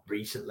to, not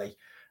recently,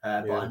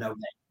 but I know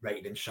they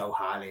rated him so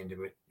highly and they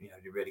were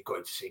really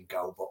good to see him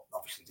go. But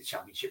obviously the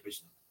Championship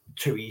was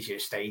too easy a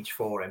stage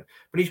for him.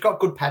 But he's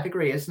got good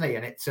pedigree, isn't he?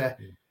 And it's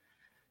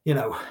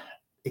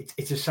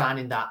it's a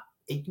signing that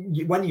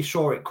when you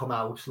saw it come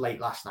out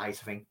late last night,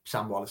 I think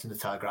Sam Wallace in the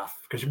Telegraph,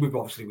 because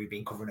we've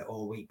been covering it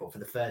all week, but for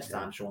the first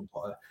time, someone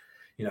put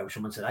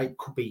someone said, it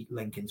could be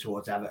linking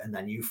towards Everton, and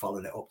then you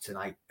followed it up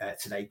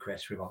today,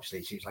 Chris, with obviously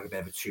it seems like a bit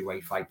of a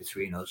two-way fight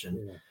between us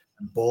and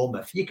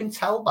Bournemouth. You can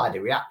tell by the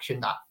reaction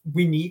that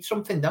we need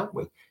something, don't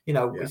we?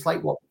 It's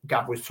like what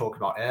Gav was talking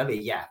about earlier.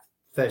 Yeah,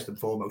 first and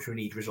foremost, we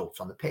need results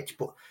on the pitch,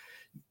 but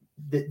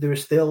there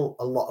is still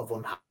a lot of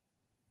unhappy.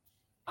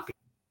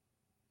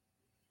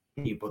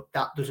 But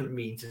that doesn't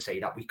mean to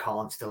say that we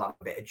can't still have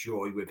a bit of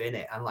joy within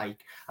it. And I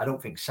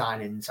don't think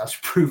signings, as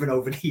proven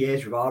over the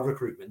years with our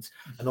recruitment,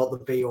 are not the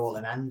be all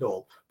and end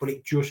all. But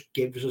it just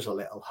gives us a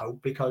little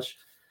hope because,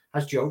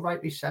 as Joe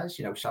rightly says,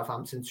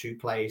 Southampton 2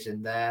 players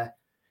in there.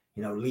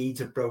 Leeds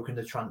have broken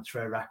the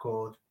transfer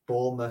record.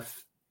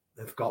 Bournemouth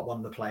have got one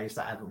of the players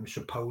that everyone was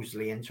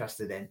supposedly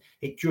interested in.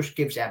 It just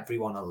gives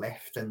everyone a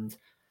lift, and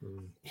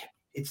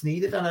it's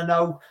needed. And I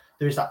know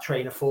there is that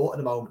train of thought at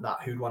the moment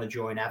that who'd want to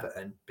join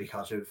Everton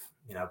because of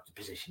the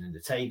position in the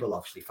table.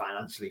 Obviously,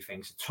 financially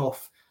things are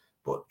tough,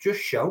 but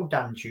just show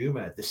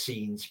Danjuma the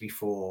scenes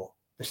before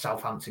the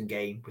Southampton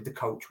game with the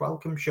coach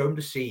welcome. Show him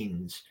the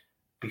scenes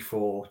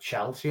before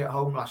Chelsea at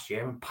home last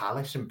year and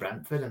Palace and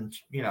Brentford, and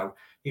you go,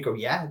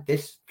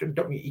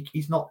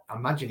 he's not. I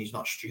imagine he's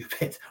not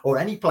stupid, or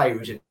any player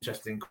who's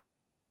interested in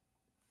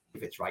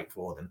if it's right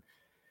for them.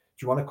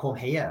 Do you want to come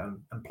here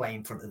and play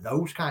in front of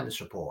those kind of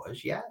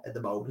supporters? Yeah, at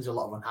the moment there's a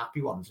lot of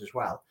unhappy ones as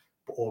well.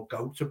 Or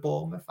go to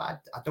Bournemouth. I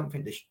don't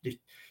think this.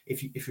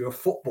 If you're a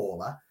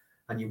footballer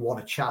and you want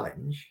a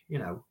challenge,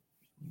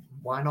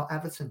 why not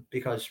Everton?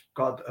 Because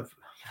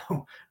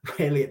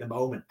really at the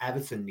moment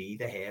Everton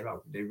need a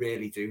hero. They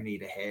really do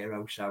need a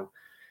hero. So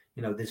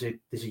there's a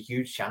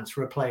huge chance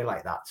for a player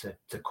like that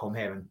to come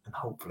here and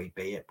hopefully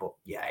be it. But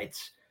yeah,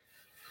 it's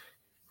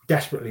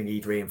desperately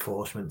need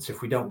reinforcements.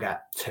 If we don't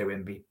get 2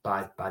 in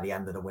by the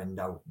end of the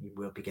window, we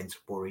will begin to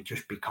worry,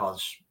 just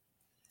because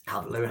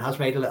Calvert-Lewin has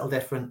made a little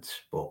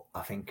difference. But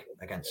I think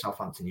against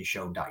Southampton, he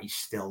showed that he's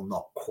still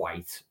not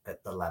quite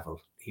at the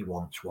level he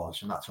once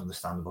was, and that's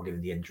understandable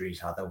given the injuries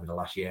he's had over the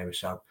last year or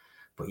so.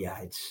 But yeah,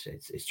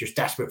 it's just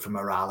desperate for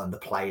morale, and the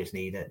players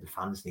need it, the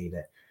fans need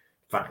it,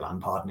 Frank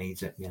Lampard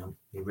needs it.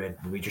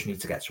 We just need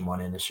to get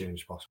someone in as soon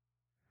as possible.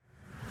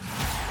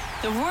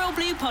 The Royal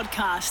Blue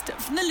Podcast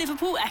from the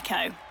Liverpool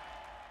Echo.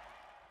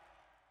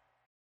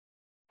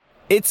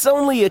 It's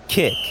only a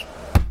kick,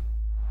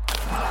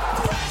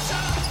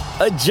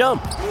 a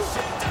jump,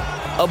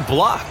 a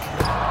block.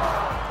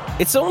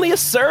 It's only a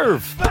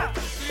serve.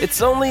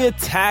 It's only a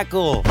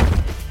tackle,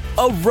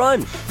 a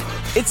run.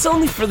 It's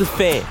only for the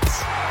fans.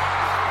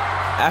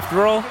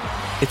 After all,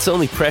 it's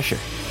only pressure.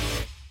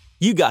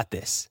 You got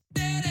this.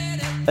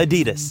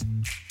 Adidas.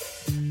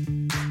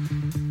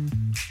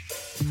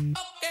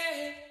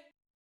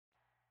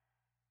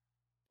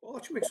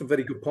 You make some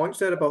very good points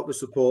there about the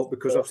support,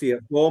 because obviously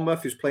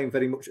Bournemouth is playing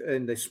very much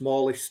in the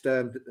smallest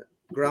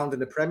ground in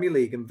the Premier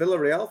League, and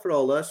Villarreal, for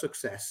all their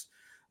success,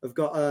 have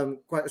got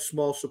quite a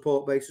small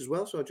support base as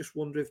well. So I just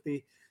wonder if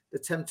the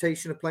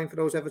temptation of playing for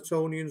those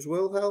Evertonians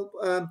will help.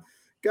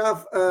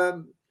 Gav,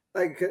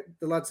 like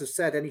the lads have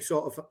said, any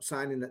sort of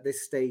signing at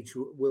this stage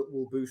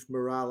will boost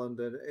morale, and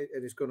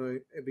it is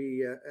going to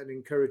be an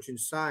encouraging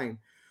sign.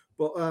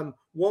 But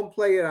one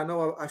player I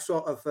know I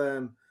sort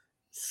of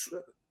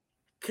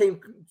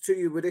came to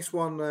you with this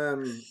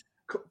one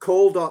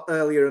called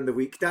earlier in the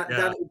week.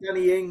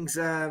 Danny Ings,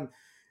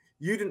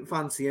 you didn't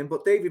fancy him,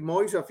 but David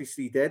Moyes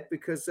obviously did,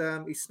 because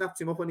he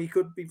snapped him up and he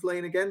could be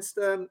playing against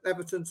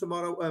Everton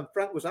tomorrow.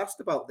 Frank was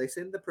asked about this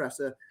in the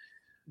presser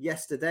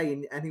yesterday,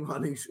 and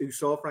anyone who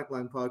saw Frank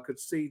Lampard could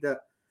see that.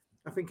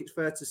 I think it's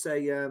fair to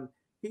say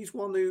he's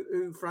one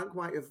who Frank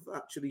might have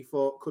actually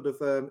thought could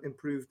have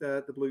improved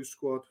the Blues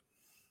squad.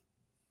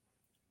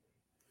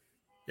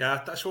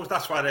 Yeah, that's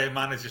why they're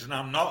managers, and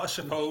I'm not, I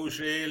suppose,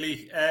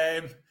 really.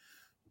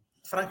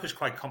 Frank was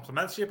quite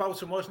complimentary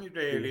about him, wasn't he,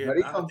 really? He was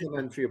very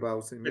complimentary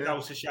about him,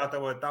 without a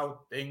shadow of a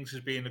doubt. Ings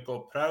has been a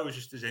good pro,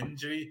 just his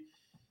injury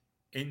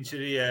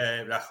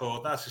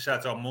record. As I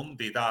said on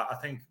Monday, that I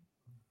think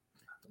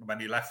when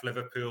he left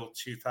Liverpool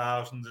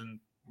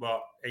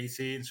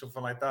 2018,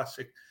 something like that,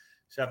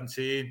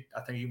 17,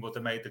 I think he would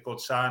have made a good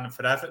signing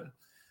for Everton.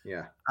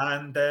 Yeah.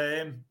 And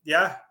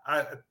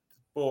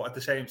but at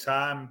the same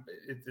time,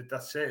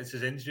 that's it. It's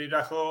his injury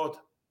record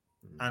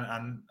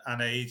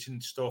and age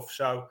and stuff.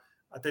 So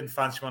I didn't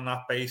fancy him on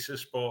that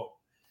basis, but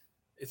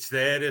it's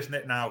there, isn't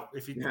it? Now,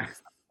 if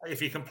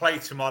he can play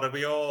tomorrow,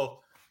 we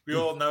all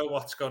know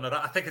what's going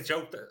to. I think a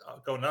joke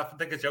going up. I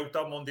think a joke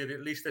on Monday.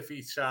 At least if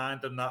he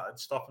signed and that, it'd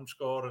stop him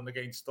scoring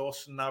against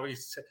us. And now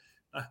he's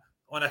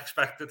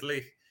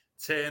unexpectedly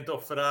turned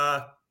up for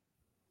our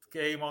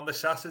game on the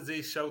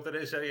Saturday. So there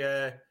is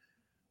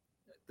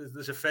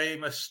there's a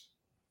famous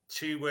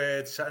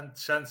two-word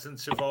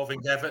sentence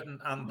involving Everton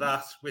and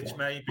that, which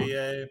may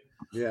be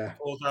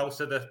pulled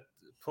out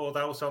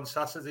on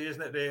Saturday,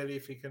 isn't it? Really,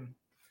 if he can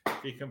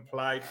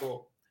play,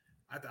 but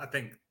I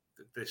think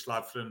this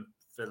lad from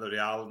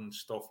Villarreal and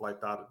stuff like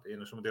that,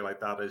 somebody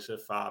like that is a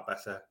far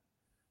better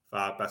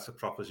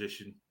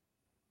proposition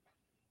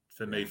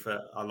for me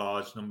for a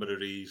large number of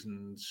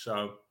reasons.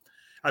 So,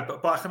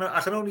 but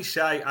I can only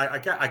say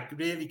I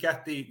really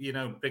get the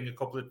bring a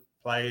couple of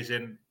players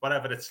in,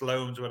 whatever it's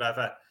loans or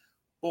whatever.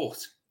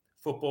 But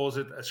football's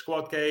a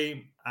squad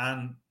game,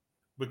 and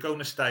we're going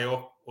to stay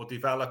up or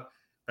develop.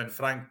 And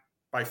Frank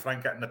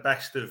getting the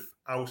best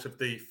out of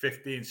the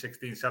 15,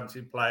 16,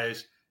 17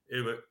 players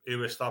who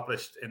were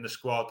established in the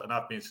squad and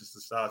have been since the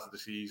start of the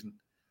season.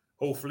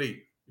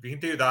 Hopefully, if you can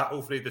do that,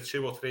 hopefully the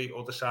 2 or 3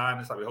 other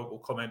signings that we hope will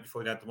come in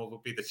before the end of the month will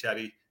be the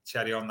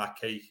cherry on that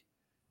cake.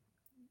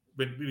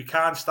 We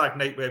can't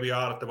stagnate where we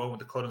are at the moment,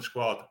 the current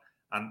squad,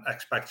 and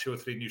expect 2 or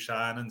 3 new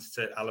signings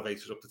to elevate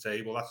us up the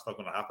table. That's not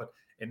going to happen.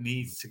 It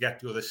needs to get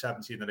the other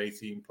 17 or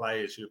 18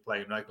 players who are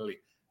playing regularly,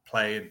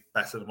 playing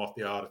better than what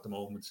they are at the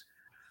moment.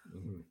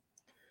 Mm-hmm.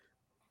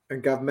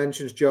 And Gav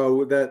mentions,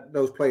 Joe, that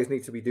those players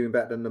need to be doing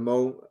better than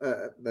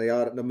they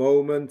are at the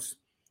moment.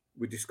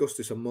 We discussed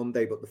this on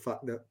Monday, but the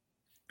fact that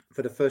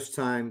for the first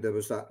time there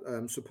was that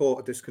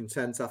supporter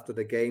discontent after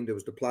the game. There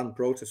was the planned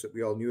protest that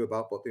we all knew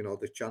about, but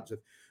the chance of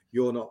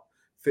you're not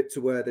fit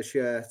to wear the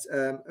shirt.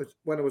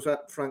 When I was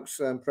at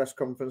Frank's press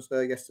conference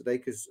there yesterday,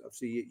 because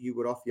obviously you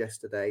were off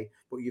yesterday,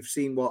 but you've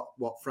seen what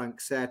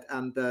Frank said,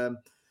 and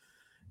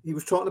he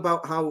was talking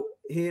about how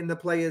he and the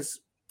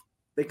players,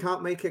 they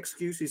can't make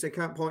excuses. They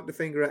can't point the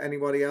finger at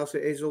anybody else.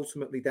 It is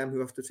ultimately them who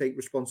have to take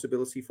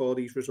responsibility for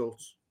these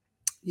results.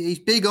 Yeah, he's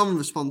big on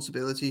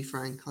responsibility,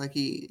 Frank. Like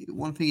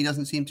one thing he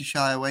doesn't seem to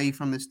shy away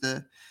from is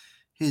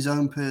his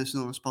own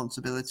personal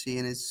responsibility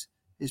and his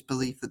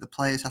belief that the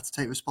players have to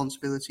take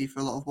responsibility for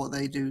a lot of what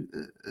they do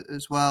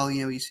as well.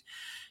 He's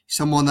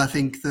someone, I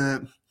think,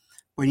 that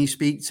when you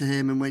speak to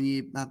him and when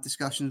you have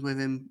discussions with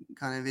him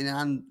kind of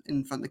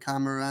in front of the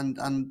camera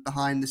and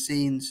behind the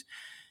scenes,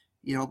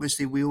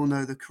 obviously we all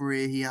know the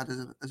career he had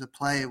as a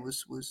player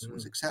was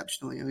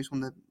exceptional. He's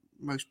one of the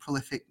most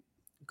prolific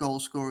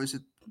goal scorers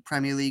in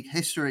Premier League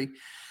history.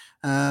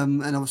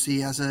 And obviously he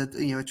has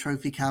a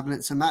trophy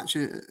cabinet to match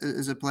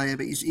as a player,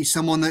 but he's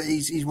someone that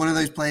he's one of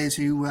those players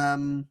who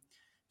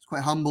is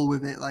quite humble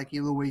with it. Like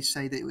he'll always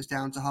say that it was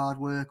down to hard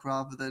work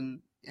rather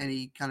than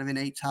any kind of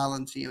innate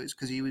talent. It's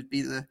because he would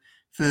be the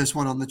first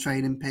one on the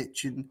training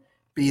pitch and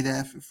be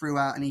there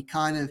throughout. And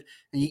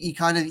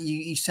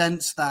you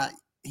sense that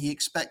he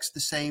expects the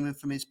same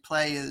from his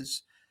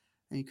players.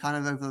 And you kind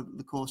of over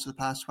the course of the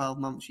past 12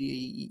 months,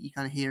 you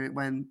kind of hear it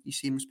when you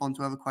see him respond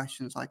to other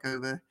questions like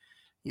over,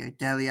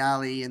 Dele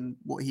Alli and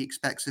what he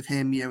expects of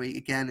him.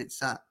 Again, it's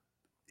that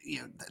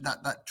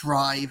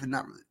drive and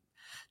that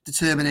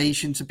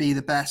determination to be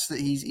the best that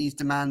he's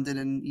demanding.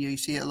 And you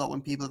see it a lot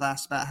when people have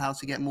asked about how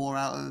to get more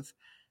out of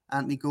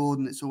Anthony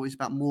Gordon. It's always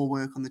about more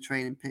work on the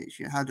training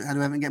pitch. How do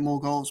Everton get more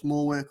goals?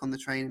 More work on the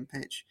training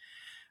pitch.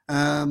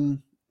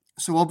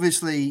 So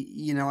obviously,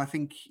 I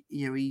think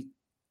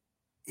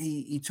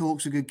he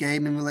talks a good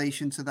game in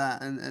relation to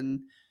that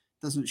and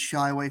doesn't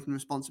shy away from the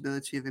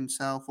responsibility of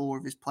himself or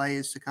of his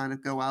players to kind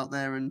of go out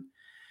there and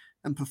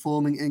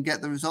perform and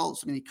get the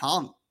results. I mean, he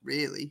can't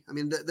really. I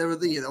mean, there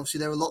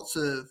are lots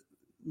of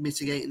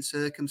mitigating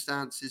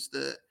circumstances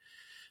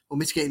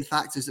mitigating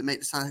factors that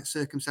make the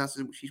circumstances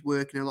in which he's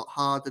working a lot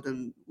harder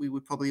than we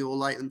would probably all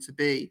like them to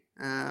be.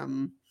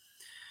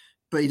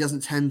 But he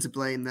doesn't tend to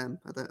blame them,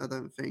 I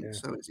don't think. Yeah.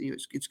 So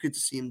it's good to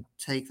see him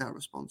take that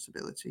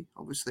responsibility.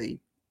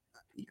 Obviously,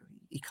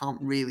 he can't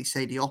really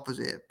say the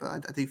opposite,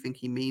 but I do think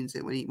he means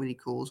it when he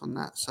calls on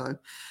that. So,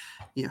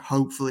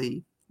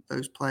 hopefully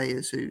those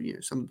players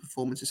who, some of the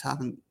performances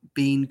haven't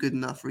been good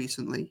enough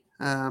recently.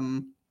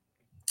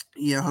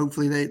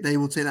 Hopefully they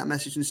will take that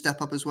message and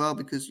step up as well,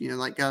 because,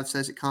 like Gav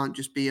says, it can't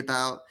just be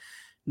about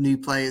new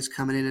players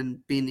coming in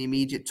and being the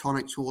immediate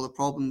tonic to all the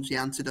problems, the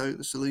antidote,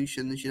 the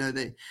solutions.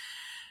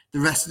 The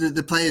rest of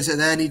the players that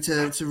there need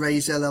to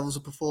raise their levels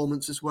of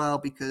performance as well,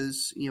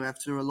 because,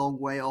 Everton are a long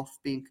way off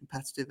being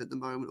competitive at the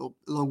moment, or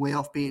a long way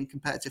off being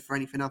competitive for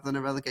anything other than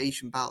a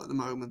relegation battle at the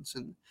moment.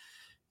 And,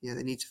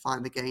 they need to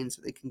find the gains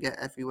that they can get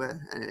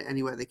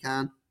anywhere they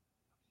can.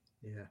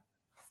 Yeah.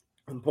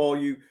 And Paul,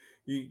 you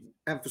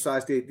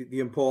emphasised the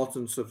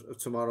importance of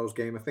tomorrow's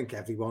game. I think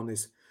everyone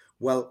is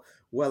well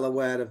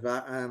aware of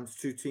that.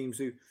 Two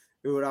teams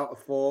who are out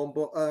of form,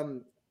 but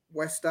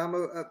West Ham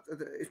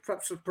it's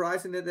perhaps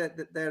surprising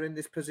that they're in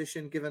this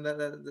position, given that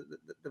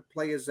the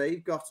players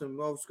they've got, and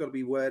we've got to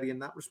be wary in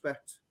that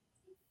respect.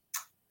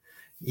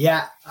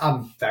 Yeah,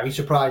 I'm very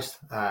surprised.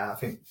 I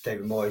think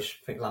David Moyes,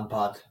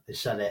 Lampard has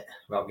said it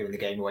about giving the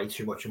game away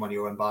too much on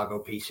your embargo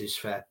pieces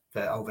for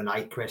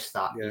overnight, Chris,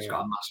 that he's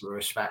got a massive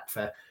respect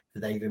for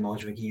David Moyes.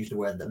 I think he used the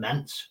word the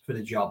immense for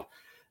the job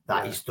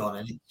that he's done.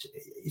 And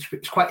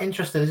it's quite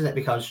interesting, isn't it?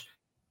 Because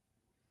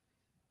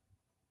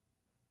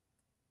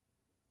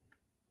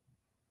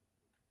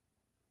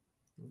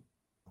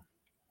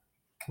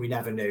we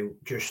never knew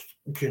just,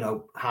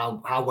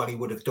 how well he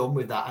would have done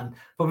with that. And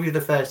probably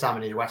the first time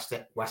in his West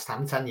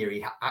Ham tenure,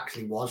 he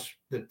actually was,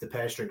 the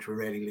purse strings were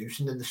really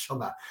loosened in the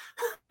summer.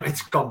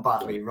 It's gone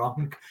badly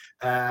wrong.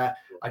 And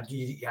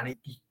he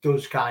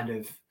does kind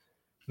of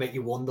make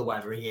you wonder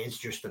whether he is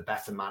just a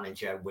better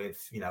manager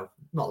with,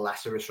 not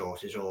lesser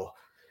resources or,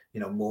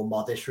 more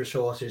modest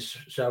resources.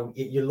 So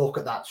you look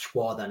at that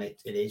squad and it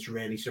is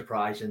really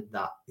surprising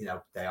that,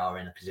 they are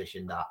in a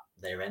position that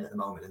they're in at the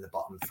moment in the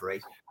bottom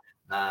three.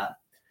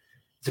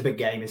 It's a big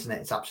game, isn't it?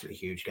 It's absolutely a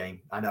huge game.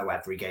 I know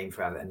every game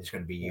for Everton is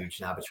going to be huge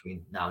now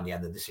between now and the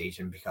end of the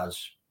season,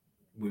 because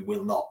we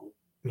will not,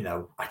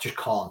 I just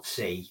can't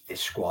see this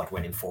squad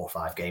winning 4 or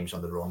 5 games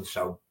on the run.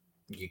 So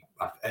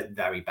at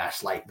very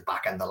best, like the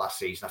back end of last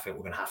season, I think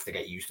we're going to have to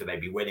get used to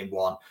maybe winning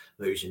 1,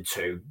 losing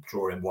 2,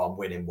 drawing 1,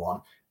 winning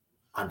 1,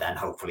 and then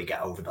hopefully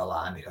get over the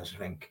line, because I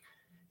think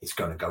it's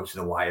going to go to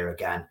the wire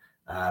again.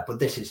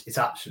 But it's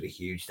absolutely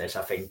huge. I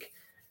think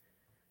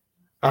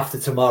after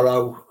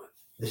tomorrow,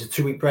 there's a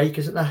 2-week break,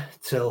 isn't there,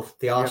 till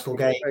the Arsenal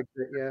game?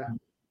 Yeah.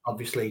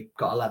 Obviously,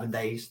 got 11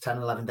 days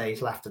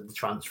left of the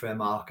transfer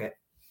market.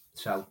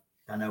 So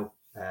I know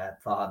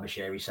Farhad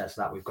Moshiri says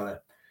that we've got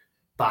to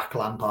back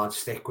Lampard,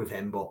 stick with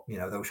him. But,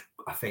 those,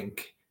 I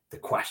think the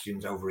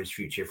questions over his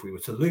future, if we were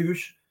to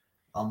lose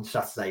on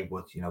Saturday,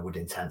 would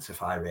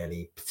intensify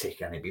really,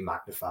 particularly be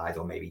magnified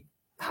or maybe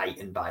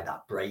heightened by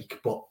that break.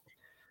 But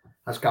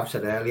as Gav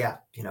said earlier,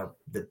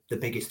 the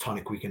biggest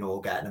tonic we can all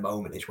get at the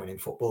moment is winning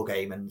football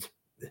game and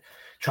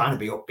trying to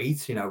be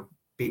upbeat,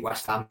 beat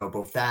West Ham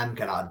above them,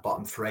 get out of the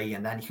bottom 3,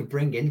 and then you can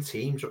bring in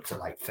teams up to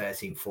like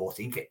 13th,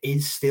 14th. It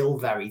is still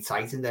very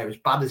tight in there, as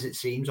bad as it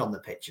seems on the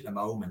pitch at the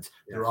moment.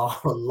 There are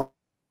a lot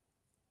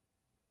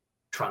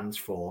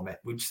transform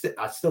it.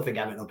 I still think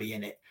Everton will be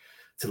in it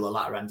till the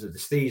latter end of the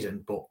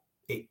season, but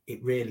it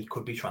really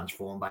could be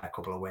transformed by a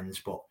couple of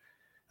wins. But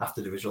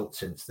after the results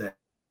since the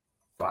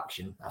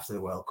action after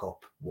the World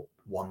Cup,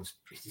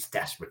 it's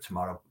desperate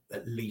tomorrow,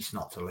 at least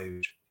not to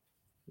lose.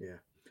 Yeah.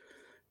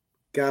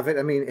 Gavin,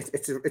 I mean,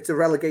 it's a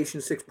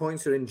relegation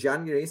 6-pointer in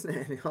January, isn't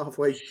it?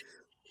 Halfway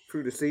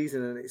through the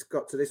season, and it's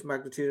got to this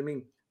magnitude. I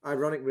mean,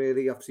 ironic,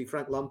 really. Obviously,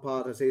 Frank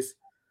Lampard has his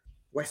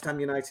West Ham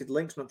United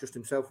links, not just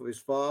himself with his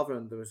father,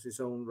 and there was his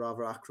own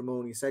rather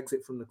acrimonious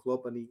exit from the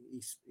club. And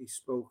he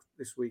spoke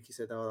this week. He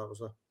said, "Oh, that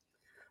was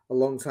a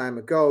long time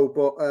ago."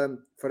 But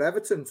for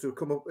Everton to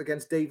come up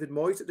against David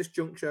Moyes at this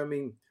juncture, I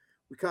mean,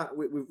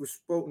 we've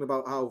spoken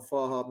about how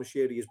Farhad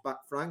Moshiri has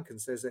backed Frank and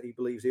says that he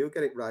believes he'll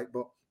get it right,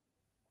 but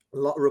a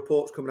lot of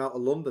reports coming out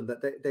of London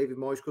that David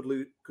Moyes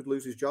could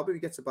lose his job if he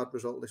gets a bad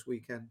result this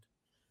weekend.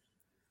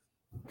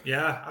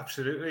 Yeah,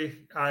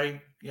 absolutely.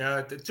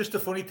 Just a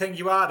funny thing,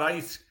 you are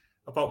right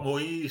about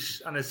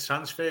Moyes and his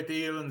transfer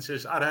dealings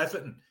is at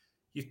Everton.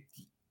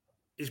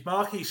 His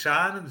marquee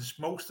signings,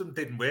 most of them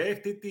didn't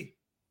work, did they?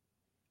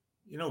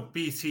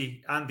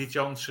 BT, Andy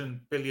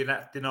Johnson, Billy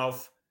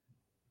Dinov,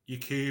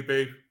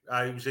 Yakubu,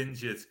 he was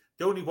injured.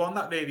 The only one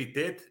that really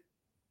did,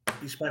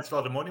 he spent a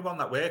lot of money on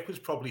that work, was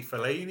probably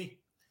Fellaini.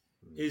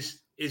 His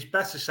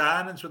better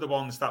signings were the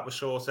ones that were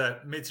sort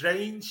of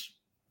mid-range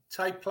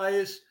type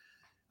players.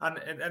 And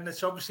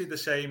it's obviously the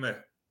same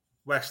at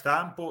West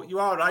Ham. But you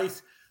are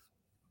right,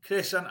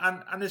 Chris,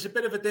 and there's a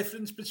bit of a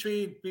difference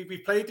between we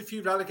played a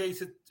few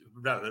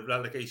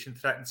relegation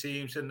threatened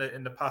teams in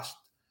the past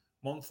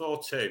month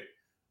or two.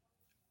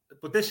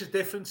 But this is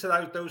different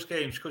to those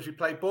games because we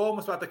played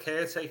Bournemouth with the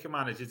caretaker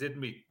manager,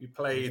 didn't we? We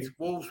played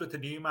Wolves with the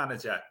new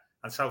manager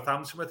and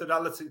Southampton with a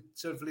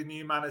relatively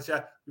new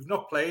manager. We've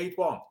not played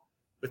one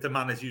with the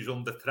manager who's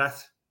under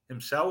threat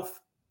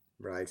himself.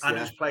 Right. And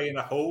who's playing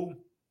at home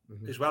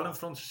as well in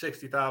front of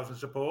 60,000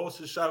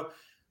 supporters. So,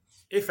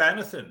 if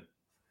anything,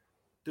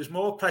 there's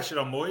more pressure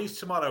on Moyes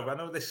tomorrow. I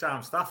know this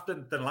sounds daft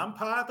than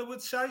Lampard, I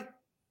would say.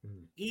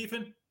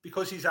 even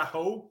because he's at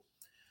home.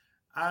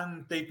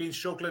 And they've been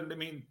struggling. I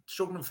mean,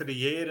 struggling for the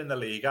year in the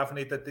league, haven't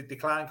they? The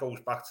decline goes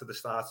back to the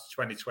start of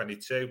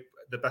 2022.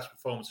 The best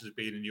performance has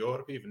been in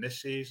Europe, even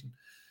this season.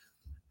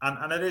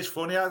 And it is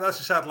funny, as I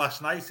said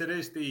last night, it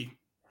is the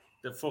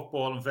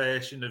footballing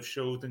version of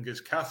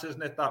Schrodinger's cat,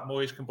 isn't it? That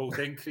Moyes can both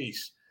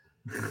increase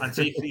and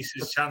decrease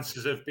his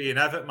chances of being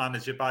Everton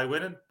manager by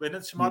winning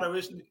tomorrow,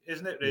 isn't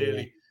it?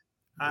 Really?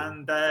 Yeah.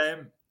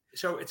 And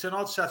so it's an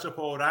odd setup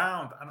all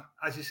round. And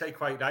as you say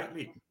quite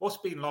rightly, what's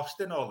been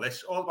lost in all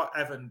this? All about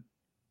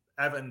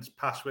Evans'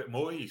 pass with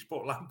Moyes,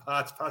 but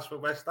Lampard's pass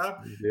with West Ham.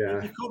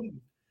 Yeah. You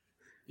couldn't,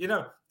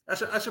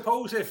 I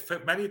suppose if for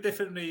many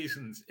different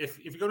reasons, if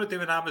you're going to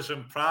do an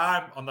Amazon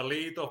Prime on the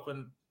lead up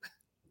and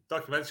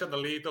documentary on the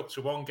lead up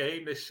to one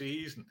game this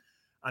season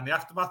and the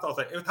aftermath of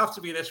it, it would have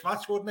to be this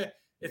match, wouldn't it?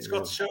 It's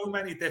got so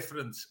many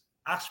different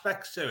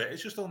aspects to it.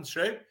 It's just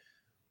untrue.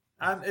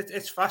 And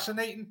it's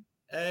fascinating.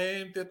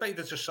 They're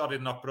just sorry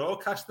not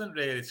broadcasting,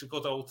 really. It's a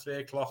good old 3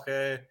 o'clock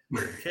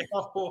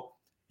kickoff. But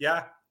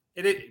yeah,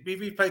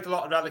 we played a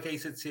lot of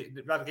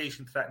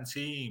relegation-threatened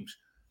teams.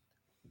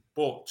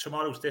 But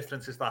tomorrow's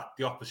difference is that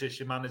the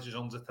opposition manager's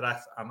under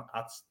threat, and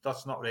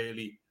that's not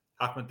really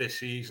happened this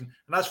season.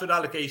 And as for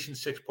relegation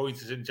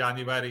 6-pointers in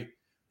January,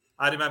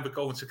 I remember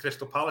going to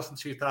Crystal Palace in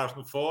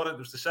 2004, and it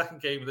was the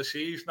second game of the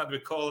season, and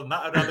we're calling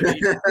that a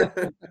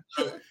relegation.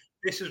 So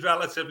this is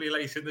relatively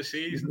late in the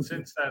season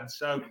since then.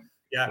 So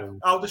yeah.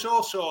 There's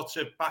all sorts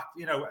of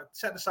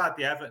setting aside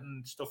the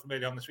Everton stuff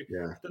maybe on this week.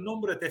 Yeah. The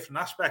number of different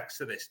aspects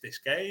to this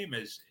game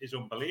is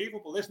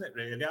unbelievable, isn't it?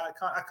 Really,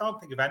 I can't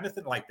think of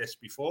anything like this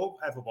before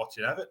ever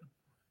watching Everton.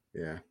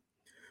 Yeah.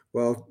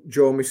 Well,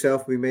 Joe and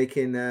myself will be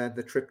making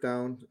the trip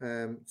down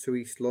to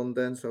East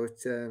London, so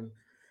it's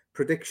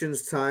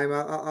predictions time.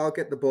 I'll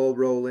get the ball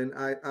rolling.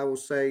 I will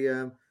say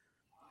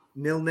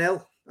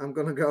 0-0. I'm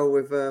going to go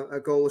with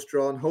a goalless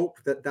draw and hope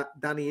that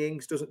Danny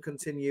Ings doesn't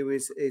continue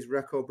his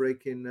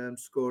record-breaking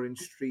scoring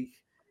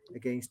streak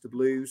against the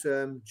Blues.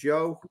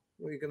 Joe,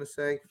 what are you going to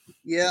say?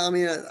 Yeah, I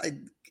mean, I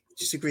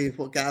just agree with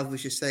what Gav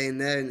was just saying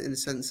there in the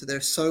sense that there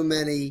are so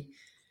many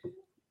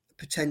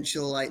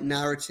potential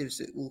narratives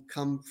that will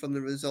come from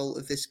the result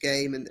of this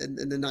game and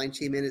the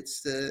 90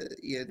 minutes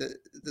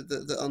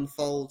that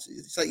unfolds.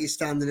 It's like you're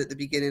standing at the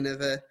beginning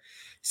of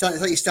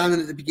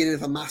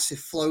a massive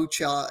flow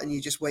chart and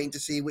you're just waiting to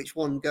see which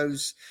one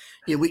goes,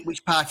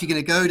 which path you're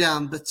going to go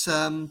down. But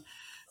so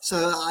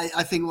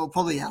I think what will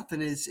probably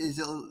happen is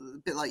a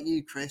bit like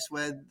you, Chris,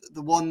 where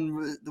the one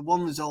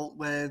result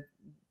where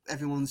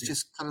everyone's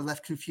just kind of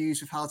left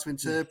confused with how to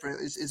interpret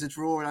is a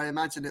draw, and I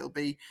imagine it'll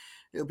be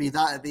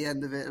that at the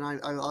end of it. And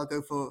I'll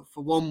go for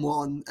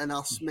 1-1 and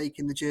us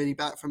making the journey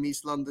back from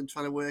East London,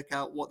 trying to work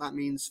out what that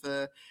means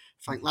for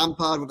Frank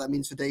Lampard, what that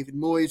means for David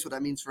Moyes, what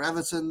that means for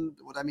Everton,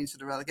 what that means for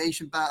the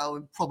relegation battle,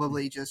 and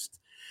probably just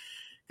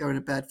going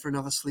to bed for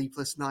another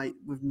sleepless night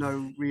with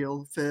no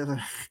real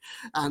further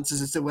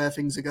answers as to where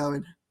things are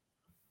going.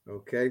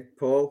 Okay,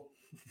 Paul?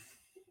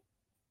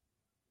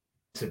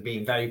 To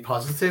being very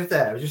positive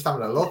there. I was just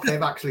having a look.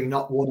 They've actually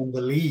not won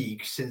the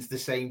league since the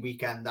same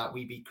weekend that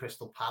we beat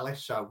Crystal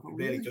Palace. So it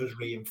really does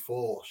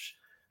reinforce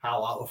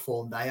how out of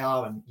form they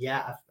are. And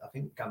yeah, I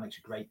think Gav makes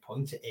a great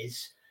point. It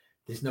is.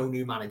 There's no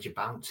new manager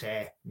bounce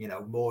here.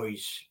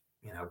 Moyes,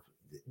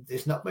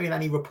 there's not been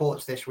any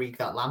reports this week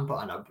that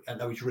Lampard, I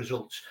know his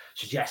results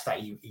suggest that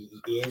he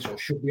is or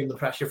should be under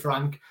pressure,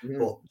 Frank,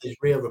 but there's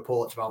real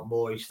reports about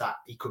Moyes that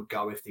he could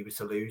go if they were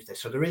to lose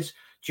this. So there is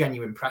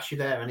genuine pressure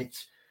there, and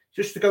it's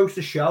just goes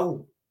to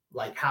show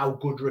how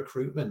good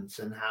recruitment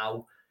and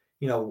how,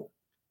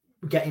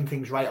 getting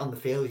things right on the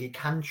field, you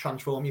can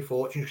transform your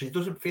fortunes, because it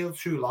doesn't feel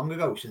too long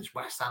ago since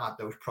West Ham had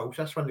those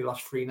protests when they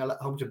lost 3-0 at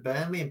home to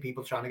Burnley and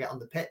people trying to get on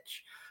the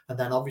pitch. And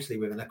then obviously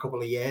within a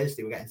couple of years,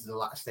 they were getting to the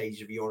latter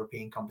stages of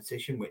European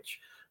competition, which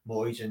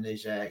Moyes and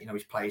his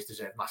players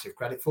deserve massive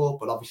credit for.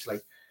 But obviously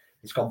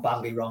it's gone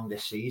badly wrong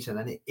this season,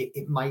 and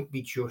it might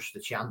be just a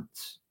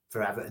chance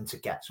for Everton to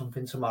get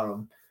something tomorrow.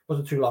 It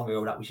wasn't too long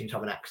ago that we seem to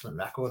have an excellent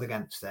record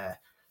against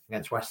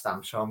West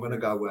Ham. So I'm going to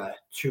go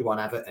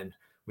 2-1 Everton.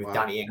 With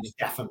Danny Ings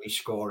definitely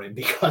scoring,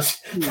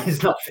 because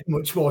there's nothing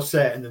much more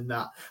certain than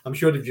that. I'm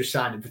sure they've just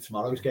signed him for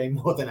tomorrow's game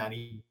more than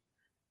any.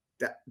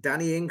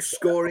 Danny Ings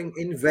scoring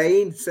in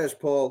vain, says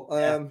Paul.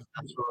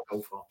 That's what I'll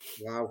go for.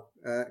 Wow.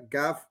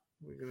 Gav,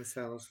 what are you going to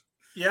tell us?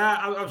 Yeah,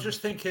 I was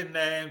just thinking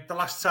the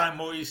last time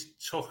Moyes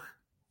took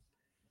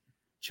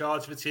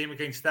charge of a team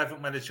against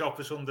Everton when the job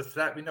was under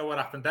threat, we know what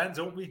happened then,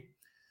 don't we?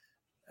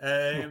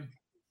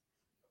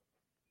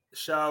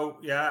 So,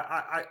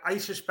 yeah, I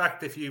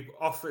suspect if you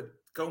offered,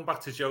 going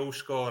back to Joe's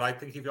score, I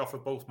think if you offer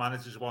both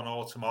managers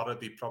 1-1 tomorrow,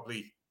 they'd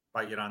probably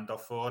bite your hand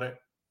off for it.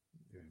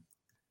 Yeah.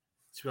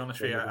 To be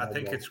honest with you,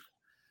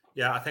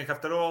 I think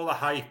after all the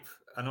hype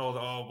and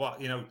all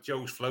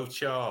Joe's flow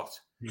chart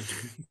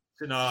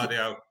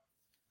scenario,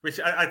 which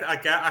I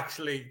get,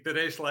 actually, there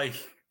is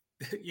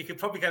you could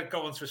probably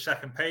go onto a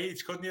second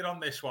page, couldn't you, on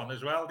this one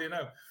as well,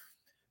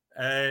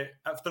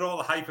 after all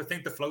the hype, I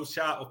think the flow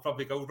chart will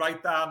probably go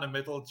right down the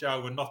middle,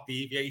 Joe, and not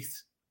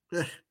deviate.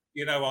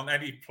 on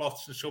any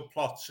plots and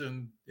subplots,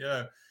 and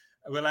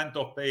we'll end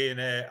up being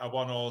a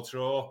 1-1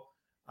 draw.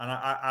 And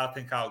I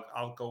think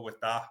I'll go with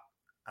that.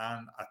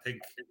 And I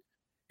think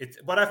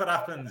whatever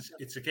happens,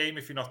 it's a game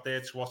if you're not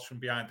there to watch from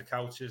behind the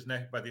couch, isn't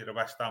it? Whether you're a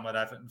West Ham or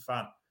Everton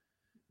fan.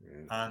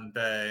 Yeah.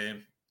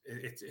 And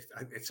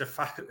it's a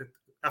fact.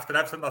 After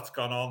everything that's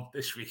gone on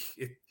this week,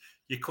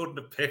 you couldn't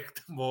have picked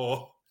a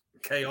more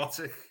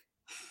chaotic,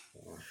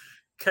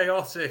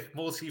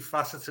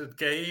 multifaceted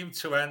game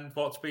to end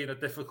what's been a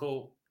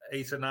difficult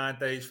 8 or 9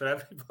 days for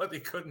everybody,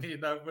 couldn't you?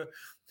 But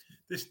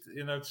this,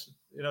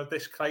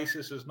 this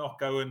crisis is not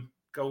going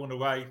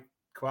away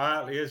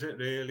quietly, is it?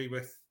 Really,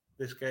 with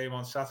this game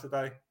on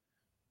Saturday.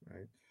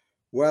 Right.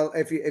 Well,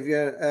 if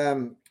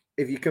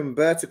you can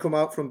bear to come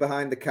out from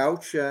behind the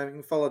couch, you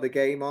can follow the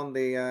game on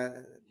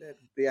the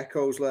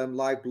Echo's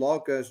live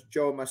blog. As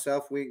Joe and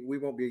myself, we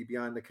won't be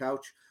behind the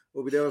couch.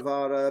 We'll be there with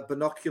our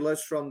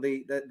binoculars from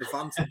the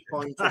vantage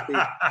point of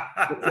the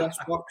press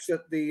box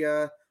at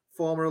the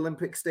former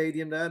Olympic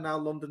Stadium there, now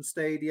London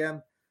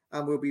Stadium.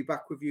 And we'll be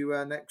back with you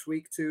next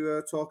week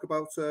to talk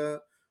about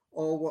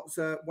all what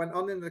went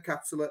on in the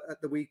capital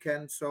at the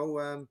weekend.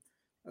 So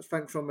that's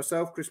thanks from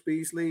myself, Chris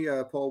Beasley,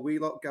 Paul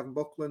Wheelock, Gavin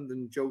Buckland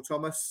and Joe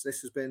Thomas.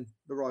 This has been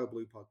the Royal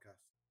Blue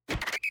Podcast.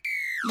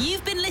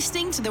 You've been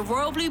listening to the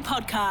Royal Blue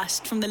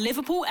Podcast from the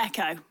Liverpool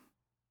Echo.